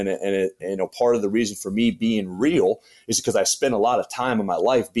it. And part of the reason for me being real is because I spent a lot of time in my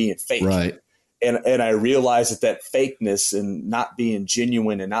life being fake. Right. And I realized that fakeness and not being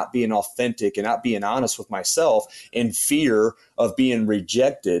genuine and not being authentic and not being honest with myself in fear of being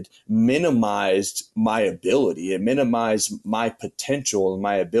rejected minimized my ability. It minimized my potential and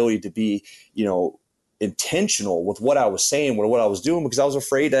my ability to be, intentional with what I was saying, with what I was doing, because I was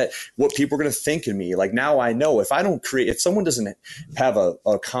afraid that what people were going to think of me. Like, now I know if someone doesn't have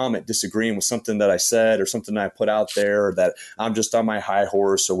a comment disagreeing with something that I said or something that I put out there, or that I'm just on my high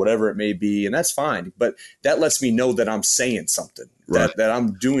horse or whatever it may be, and that's fine. But that lets me know that I'm saying something, right, that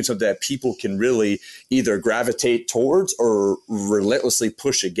I'm doing something that people can really either gravitate towards or relentlessly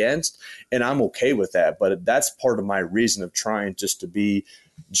push against. And I'm okay with that. But that's part of my reason of trying just to be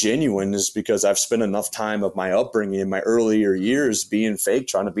genuine, is because I've spent enough time of my upbringing in my earlier years being fake,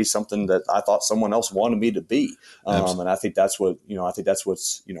 trying to be something that I thought someone else wanted me to be. And I think that's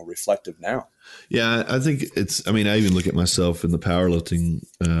what's reflective now. Yeah, I think I even look at myself in the powerlifting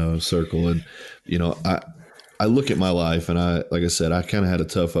circle, and, I look at my life, and like I said, I kind of had a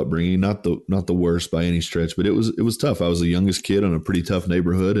tough upbringing, not the worst by any stretch, but it was tough. I was the youngest kid in a pretty tough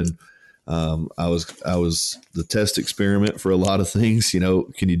neighborhood, and I was the test experiment for a lot of things.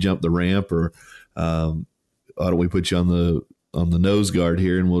 Can you jump the ramp, or why don't we put you on the nose guard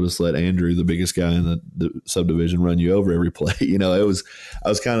here, and we'll just let Andrew, the biggest guy in the subdivision, run you over every play. I was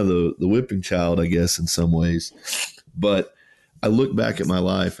kind of the whipping child, I guess, in some ways. But I look back at my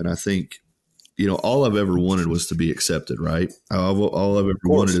life, and I think, all I've ever wanted was to be accepted, right? All I've ever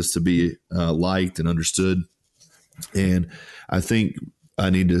wanted is to be liked and understood. And I think I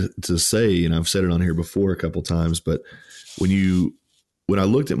need to say, and I've said it on here before a couple times, but when I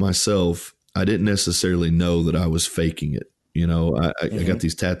looked at myself, I didn't necessarily know that I was faking it. I got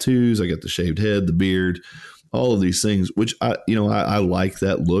these tattoos, I got the shaved head, the beard, all of these things, which I like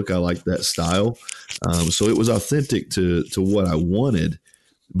that look. I like that style. So it was authentic to what I wanted,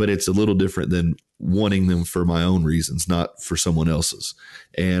 but it's a little different than wanting them for my own reasons, not for someone else's.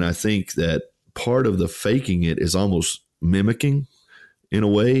 And I think that part of the faking it is almost mimicking in a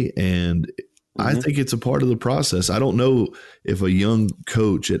way. And I think it's a part of the process. I don't know if a young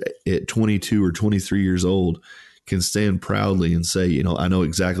coach at 22 or 23 years old can stand proudly and say, I know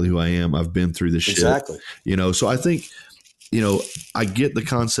exactly who I am. I've been through this shit. So I think, I get the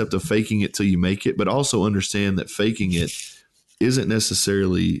concept of faking it till you make it, but also understand that faking it isn't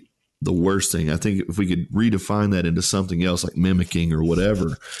necessarily the worst thing. I think if we could redefine that into something else, like mimicking or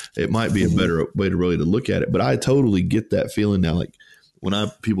whatever, it might be a better way to really look at it. But I totally get that feeling now. Like when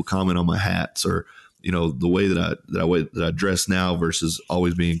people comment on my hats, or, the way that I dress now versus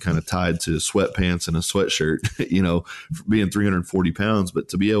always being kind of tied to sweatpants and a sweatshirt, being 340 pounds, but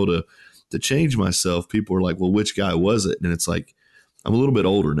to be able to change myself, people are like, well, which guy was it? And it's like, I'm a little bit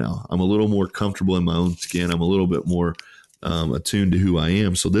older now. I'm a little more comfortable in my own skin. I'm a little bit more attuned to who I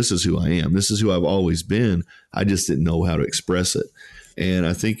am. So this is who I am. This is who I've always been. I just didn't know how to express it. And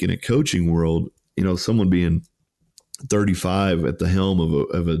I think in a coaching world, someone being 35 at the helm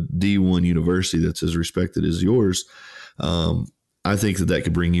of a D1 university that's as respected as yours, I think that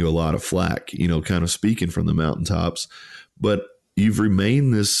could bring you a lot of flack, kind of speaking from the mountaintops. But you've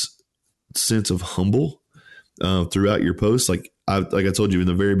remained this sense of humble throughout your posts. Like I told you in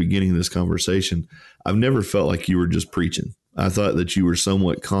the very beginning of this conversation, I've never felt like you were just preaching. I thought that you were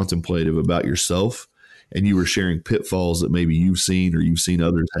somewhat contemplative about yourself, and you were sharing pitfalls that maybe you've seen or you've seen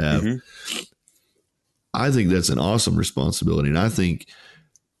others have. I think that's an awesome responsibility. And I think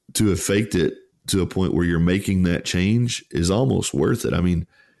to have faked it to a point where you're making that change is almost worth it. I mean,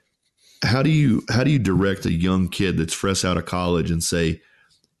 how do you direct a young kid that's fresh out of college and say,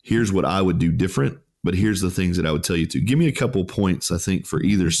 here's what I would do different, but here's the things that I would tell you to? Give me a couple points, I think, for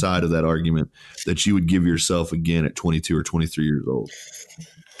either side of that argument that you would give yourself again at 22 or 23 years old.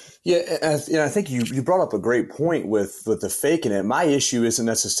 Yeah, and I think you brought up a great point with the faking it. My issue isn't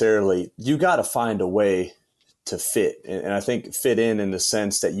necessarily you got to find a way to fit. And I think fit in the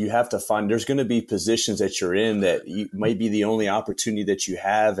sense that you have to find there's going to be positions that you're in that might be the only opportunity that you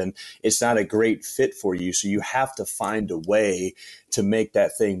have, and it's not a great fit for you. So you have to find a way to make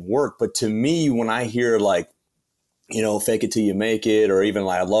that thing work. But to me, when I hear like, fake it till you make it, or even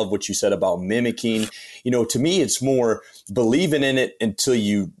like, I love what you said about mimicking, to me, it's more believing in it until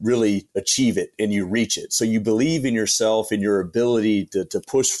you really achieve it and you reach it. So you believe in yourself and your ability to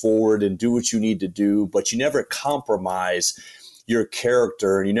push forward and do what you need to do, but you never compromise your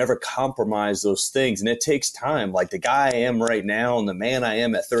character and you never compromise those things. And it takes time. Like the guy I am right now and the man I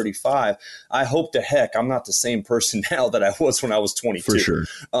am at 35, I hope to heck I'm not the same person now that I was when I was 22. For sure.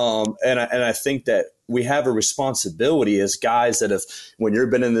 And I think that we have a responsibility as guys that when you've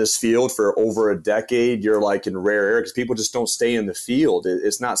been in this field for over a decade, you're like in rare air because people just don't stay in the field.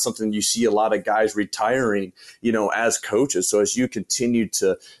 It's not something you see a lot of guys retiring, as coaches. So as you continue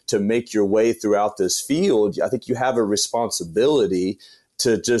to make your way throughout this field, I think you have a responsibility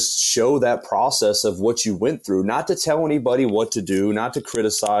to just show that process of what you went through, not to tell anybody what to do, not to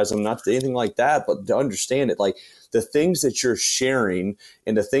criticize them, not to anything like that, but to understand it. Like the things that you're sharing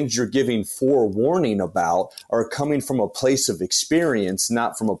and the things you're giving forewarning about are coming from a place of experience,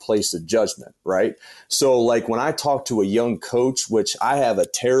 not from a place of judgment, right? So like when I talk to a young coach, which I have a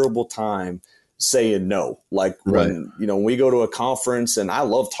terrible time saying no, like when, when we go to a conference, and I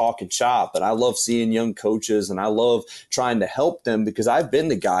love talking shop, and I love seeing young coaches, and I love trying to help them because I've been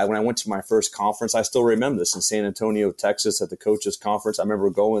the guy when I went to my first conference. I still remember this in San Antonio, Texas at the coaches conference. I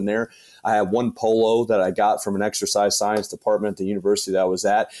remember going there. I had one polo that I got from an exercise science department at the university that I was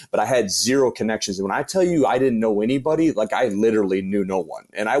at, but I had zero connections. And when I tell you I didn't know anybody, like I literally knew no one.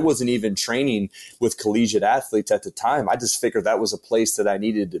 And I wasn't even training with collegiate athletes at the time. I just figured that was a place that I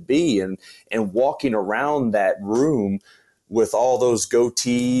needed to be. And walking around that room with all those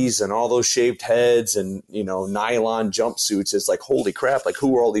goatees and all those shaved heads and, nylon jumpsuits, it's like, holy crap, like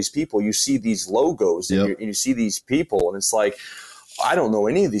who are all these people? You see these logos and you see these people, and it's like, I don't know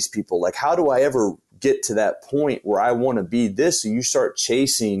any of these people. Like, how do I ever get to that point where I want to be this? So you start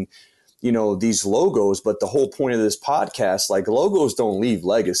chasing, these logos. But the whole point of this podcast, like logos don't leave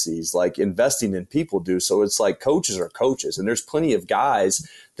legacies, like investing in people do. So it's like coaches are coaches. And there's plenty of guys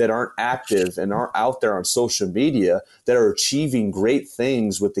that aren't active and aren't out there on social media that are achieving great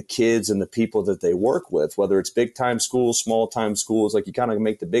things with the kids and the people that they work with, whether it's big time schools, small time schools. Like you kind of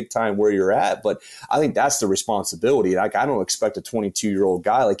make the big time where you're at. But I think that's the responsibility. Like I don't expect a 22-year-old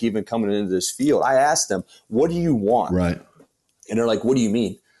guy, like even coming into this field, I asked them, what do you want? Right. And they're like, what do you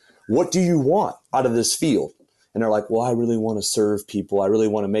mean? What do you want out of this field? And they're like, well, I really want to serve people. I really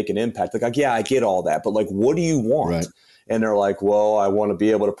want to make an impact. Like, yeah, I get all that. But like, what do you want? Right. And they're like, well, I want to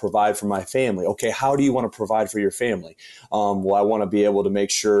be able to provide for my family. Okay, how do you want to provide for your family? Well, I want to be able to make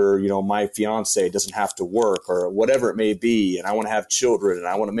sure, my fiance doesn't have to work or whatever it may be. And I want to have children and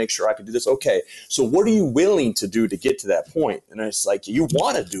I want to make sure I can do this. Okay, so what are you willing to do to get to that point? And it's like, you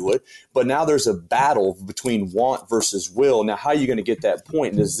want to do it, but now there's a battle between want versus will. Now, how are you going to get that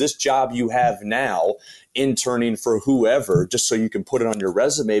point? And is this job you have now interning for whoever just so you can put it on your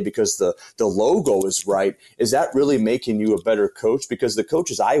resume because the logo is right? Is that really making you a better coach? Because the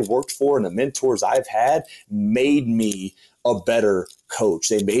coaches I worked for and the mentors I've had made me a better coach.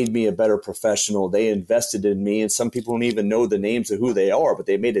 They made me a better professional. They invested in me. And some people don't even know the names of who they are, but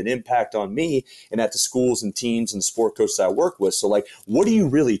they made an impact on me and at the schools and teams and sport coaches I work with. So like, what are you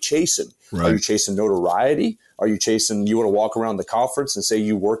really chasing? Right. Are you chasing notoriety? Are you chasing, you want to walk around the conference and say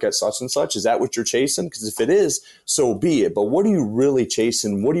you work at such and such? Is that what you're chasing? Because if it is, so be it. But what are you really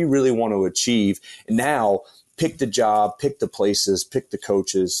chasing? What do you really want to achieve? And now pick the job, pick the places, pick the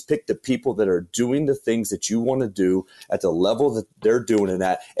coaches, pick the people that are doing the things that you want to do at the level that they're doing it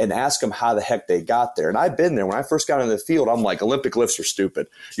at, and ask them how the heck they got there. And I've been there. When I first got in the field, I'm like, Olympic lifts are stupid.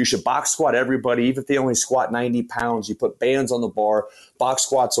 You should box squat everybody, even if they only squat 90 pounds. You put bands on the bar, box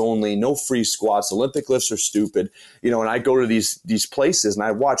squats only, no free squats. Olympic lifts are stupid. And I go to these places and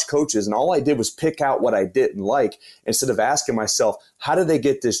I watch coaches, and all I did was pick out what I didn't like instead of asking myself, how do they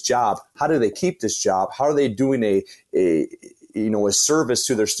get this job? How do they keep this job? How are they doing a service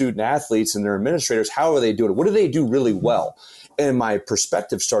to their student athletes and their administrators? How are they doing it? What do they do really well? and my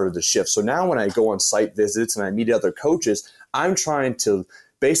perspective started to shift. So now when I go on site visits and I meet other coaches, I'm trying to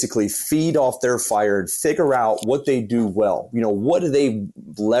basically feed off their fire and figure out what they do well. What do they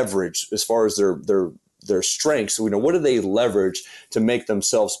leverage as far as their strengths? What do they leverage to make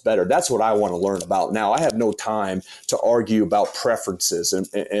themselves better? That's what I want to learn about. Now, I have no time to argue about preferences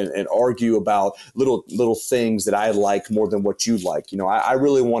and argue about little things that I like more than what you like. I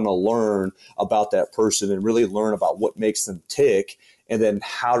really want to learn about that person and really learn about what makes them tick. And then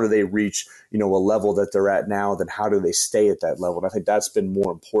how do they reach, a level that they're at now? Then how do they stay at that level? And I think that's been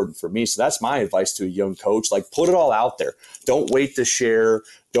more important for me. So that's my advice to a young coach. Like, put it all out there. Don't wait to share.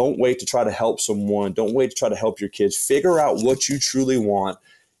 Don't wait to try to help someone. Don't wait to try to help your kids. Figure out what you truly want.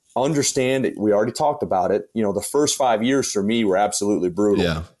 Understand it. We already talked about it. The first 5 years for me were absolutely brutal.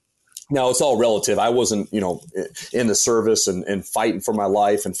 Yeah. Now, it's all relative. I wasn't, in the service and fighting for my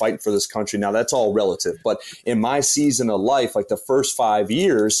life and fighting for this country. Now, that's all relative. But in my season of life, like the first 5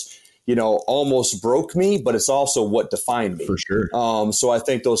 years, almost broke me, but it's also what defined me. For sure. So I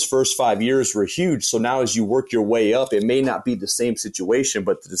think those first 5 years were huge. So now as you work your way up, it may not be the same situation,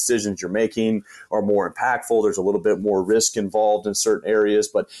 but the decisions you're making are more impactful. There's a little bit more risk involved in certain areas.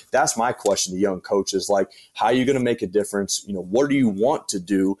 But that's my question to young coaches, like, how are you going to make a difference? What do you want to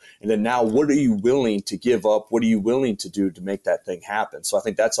do? And then now, what are you willing to give up? What are you willing to do to make that thing happen? So I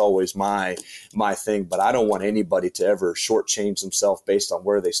think that's always my thing. But I don't want anybody to ever shortchange themselves based on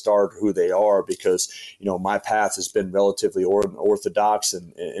where they start, who they are, because my path has been relatively orthodox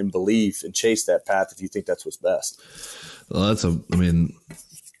and believe and chase that path if you think that's what's best. Well,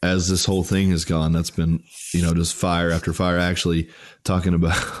 as this whole thing has gone, that's been just fire after fire. Actually, talking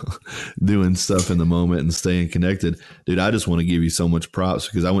about doing stuff in the moment and staying connected, dude. I just want to give you so much props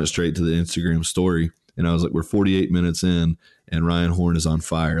because I went straight to the Instagram story and I was like, we're 48 minutes in and Ryan Horn is on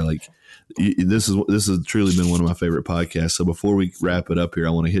fire. Like, this has truly been one of my favorite podcasts. So before we wrap it up here, I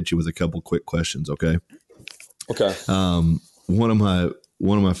want to hit you with a couple quick questions. Okay. Okay. One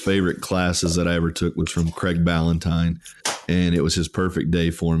of my favorite classes that I ever took was from Craig Ballantyne, and it was his perfect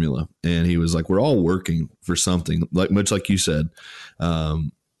day formula. And he was like, we're all working for something, much like you said,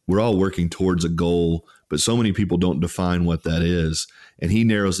 we're all working towards a goal, but so many people don't define what that is. And he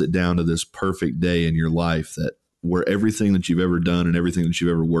narrows it down to this perfect day in your life where everything that you've ever done and everything that you've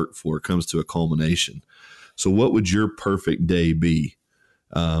ever worked for comes to a culmination. So what would your perfect day be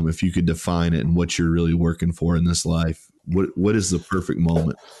if you could define it and what you're really working for in this life? What is the perfect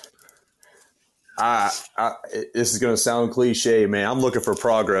moment? This is going to sound cliche, man. I'm looking for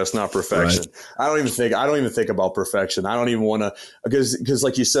progress, not perfection. Right. I don't even think about perfection. I don't even want to, because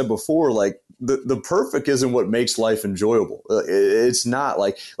like you said before, like the perfect isn't what makes life enjoyable. It's not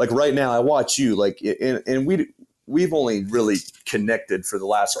like right now I watch you and we've only really connected for the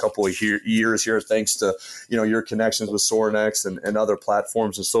last couple of years here, thanks to, your connections with Sorinex and other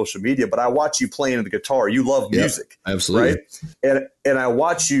platforms and social media. But I watch you playing the guitar. You love music. Yeah, absolutely. Right. And I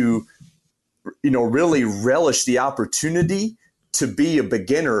watch you, really relish the opportunity to be a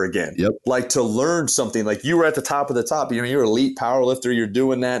beginner again. Yep. Like to learn something. Like you were at the top of the top. You're an elite power lifter. You're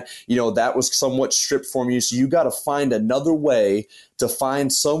doing that. That was somewhat stripped from you. So you got to find another way to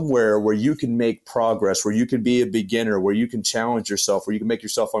find somewhere where you can make progress, where you can be a beginner, where you can challenge yourself, where you can make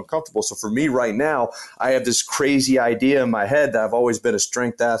yourself uncomfortable. So for me right now, I have this crazy idea in my head that I've always been a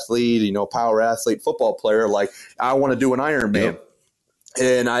strength athlete, power athlete, football player. Like I want to do an Ironman. Yep.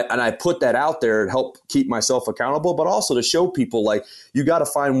 And I put that out there to help keep myself accountable, but also to show people like you got to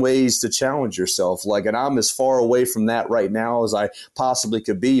find ways to challenge yourself. Like, and I'm as far away from that right now as I possibly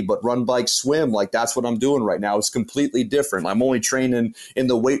could be, but run, bike, swim, like that's what I'm doing right now. It's completely different. I'm only training in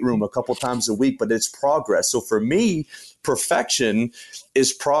the weight room a couple times a week, but it's progress. So for me, perfection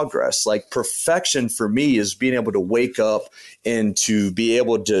is progress. Like perfection for me is being able to wake up and to be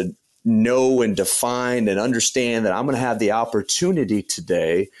able to know and define and understand that I'm going to have the opportunity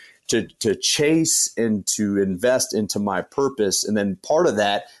today to chase and to invest into my purpose. And then part of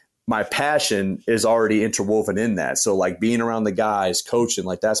that, my passion is already interwoven in that. So like being around the guys, coaching,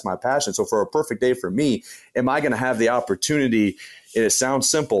 like that's my passion. So for a perfect day for me, am I going to have the opportunity? And it sounds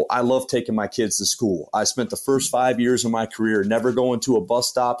simple. I love taking my kids to school. I spent the first 5 years of my career never going to a bus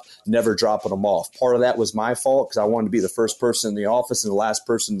stop, never dropping them off. Part of that was my fault because I wanted to be the first person in the office and the last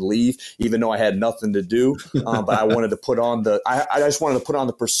person to leave, even though I had nothing to do. But I wanted to put on I just wanted to put on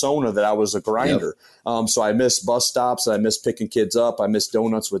the persona that I was a grinder. Yep. So I miss bus stops. I miss picking kids up. I miss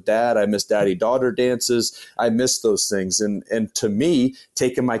donuts with dad. I miss daddy-daughter dances. I miss those things. And to me,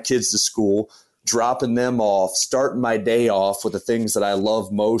 taking my kids to school, dropping them off, starting my day off with the things that I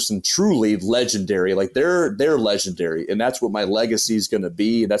love most and truly legendary. Like they're legendary. And that's what my legacy is going to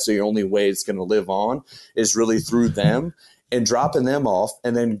be. That's the only way it's going to live on is really through them. and dropping them off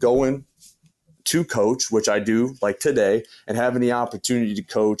and then going to coach, which I do like today, and having the opportunity to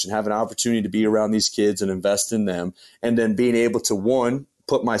coach and have an opportunity to be around these kids and invest in them. And then being able to, one,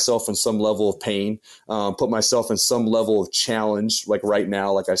 put myself in some level of pain, put myself in some level of challenge, like right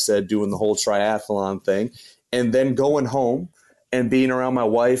now, like I said, doing the whole triathlon thing, and then going home and being around my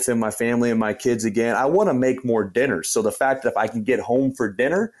wife and my family and my kids again. I want to make more dinners. So the fact that if I can get home for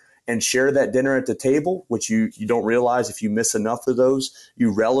dinner and share that dinner at the table, which you don't realize if you miss enough of those,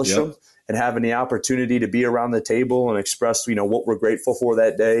 you relish them. And having the opportunity to be around the table and express, what we're grateful for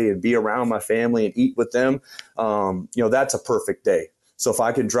that day and be around my family and eat with them, that's a perfect day. So if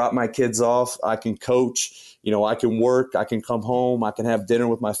I can drop my kids off, I can coach, I can work, I can come home, I can have dinner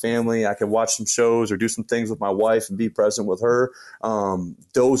with my family, I can watch some shows or do some things with my wife and be present with her.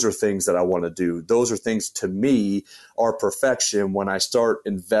 Those are things that I want to do. Those are things, to me, are perfection when I start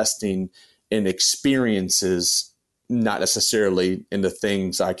investing in experiences, not necessarily in the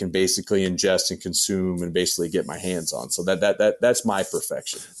things I can basically ingest and consume and basically get my hands on. So that's my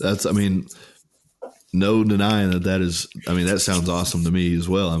perfection. No denying that is, that sounds awesome to me as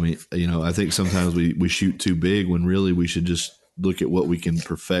well. I think sometimes we shoot too big when really we should just look at what we can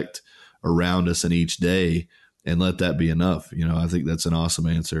perfect around us in each day and let that be enough. I think that's an awesome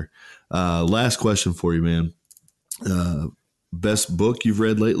answer. Last question for you, man. Best book you've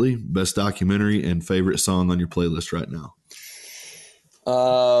read lately, best documentary, and favorite song on your playlist right now?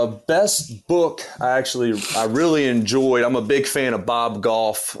 Best book I really enjoyed. I'm a big fan of Bob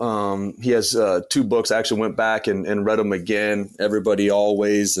Goff. He has 2 books. I actually went back and read them again. Everybody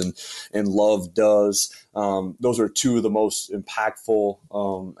Always and Love Does. Those are 2 of the most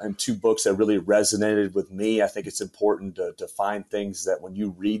impactful and 2 books that really resonated with me. I think it's important to find things that when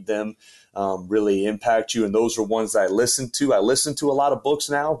you read them really impact you. And those are ones that I listen to. I listen to a lot of books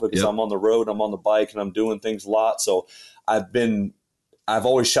now because I'm on the road, I'm on the bike, and I'm doing things a lot. So I've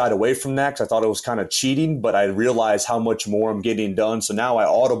always shied away from that because I thought it was kind of cheating, but I realized how much more I'm getting done. So now I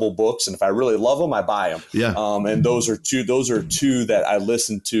audible books, and if I really love them, I buy them. Yeah. And those are two that I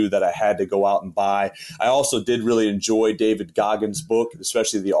listened to that I had to go out and buy. I also did really enjoy David Goggins' book,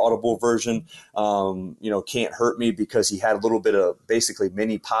 especially the audible version. Can't Hurt Me, because he had a little bit of basically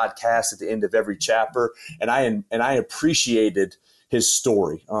mini podcasts at the end of every chapter, and I appreciated his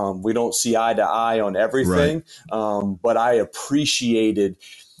story. We don't see eye to eye on everything, right. But I appreciated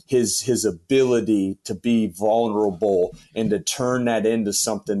his ability to be vulnerable and to turn that into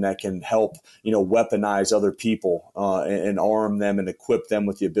something that can help, weaponize other people and arm them and equip them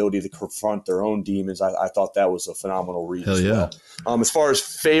with the ability to confront their own demons. I thought that was a phenomenal read. Hell as yeah. well. As far as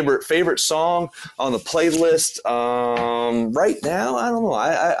favorite song on the playlist, right now, I don't know.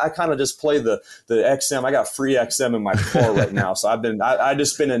 I kind of just play the XM. I got free XM in my car right now, so I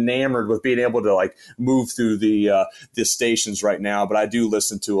just been enamored with being able to move through the stations right now. But I do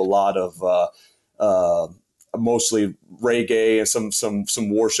listen to a lot of mostly reggae and some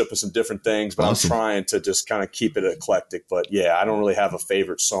worship and some different things, but awesome. I'm trying to just kind of keep it eclectic. But yeah, I don't really have a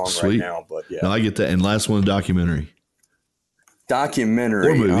favorite song right now. But yeah, no, I get that. And last one, documentary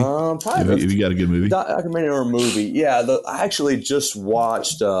or movie. If you got a good movie, documentary or movie. Yeah, I actually just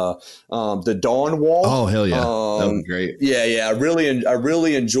watched The Dawn Wall. Oh hell yeah, that was great. Yeah, I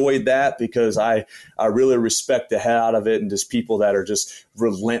really enjoyed that because I really respect the hell out of it, and just people that are just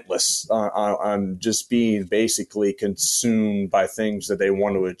relentless on just being basically consumed by things that they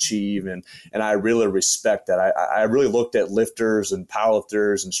want to achieve, and I really respect that. I really looked at lifters and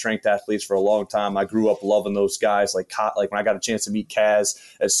powerlifters and strength athletes for a long time. I grew up loving those guys. Like when I got a chance to meet Kaz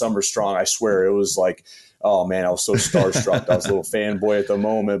at Summer Strong, I swear it was like, oh man, I was so starstruck. I was a little fanboy at the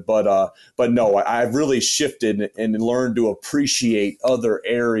moment, but no, I've really shifted and learned to appreciate other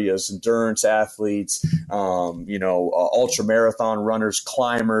areas, endurance athletes, ultra marathon runners,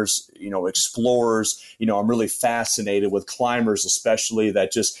 climbers, explorers. I'm really fascinated with climbers, especially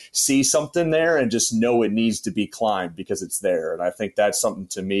that just see something there and just know it needs to be climbed because it's there. And I think that's something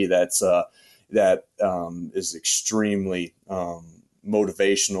to me that's is extremely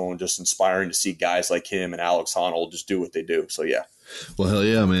motivational and just inspiring to see guys like him and Alex Honnold just do what they do. So yeah. Well, hell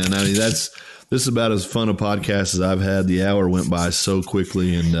yeah, man. I mean, this is about as fun a podcast as I've had. The hour went by so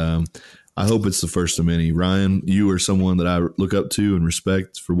quickly, and I hope it's the first of many. Ryan, you are someone that I look up to and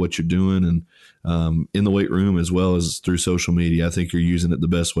respect for what you're doing, and in the weight room as well as through social media. I think you're using it the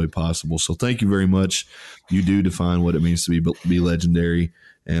best way possible. So thank you very much. You do define what it means to be legendary,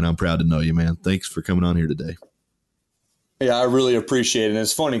 and I'm proud to know you, man. Thanks for coming on here today. Yeah, I really appreciate it. And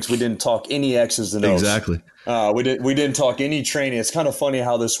it's funny because we didn't talk any X's and O's. Exactly. We didn't talk any training. It's kind of funny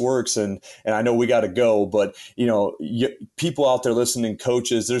how this works, and I know we got to go, but people out there listening,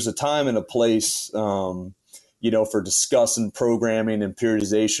 coaches, there's a time and a place for discussing programming and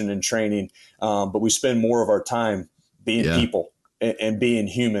periodization and training. But we spend more of our time being people and being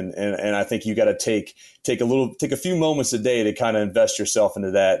human. And I think you got to take a few moments a day to kind of invest yourself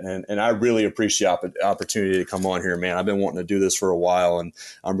into that. And I really appreciate the opportunity to come on here, man. I've been wanting to do this for a while, and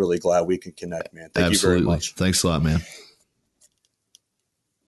I'm really glad we can connect, man. Thank you very much. Thanks a lot, man.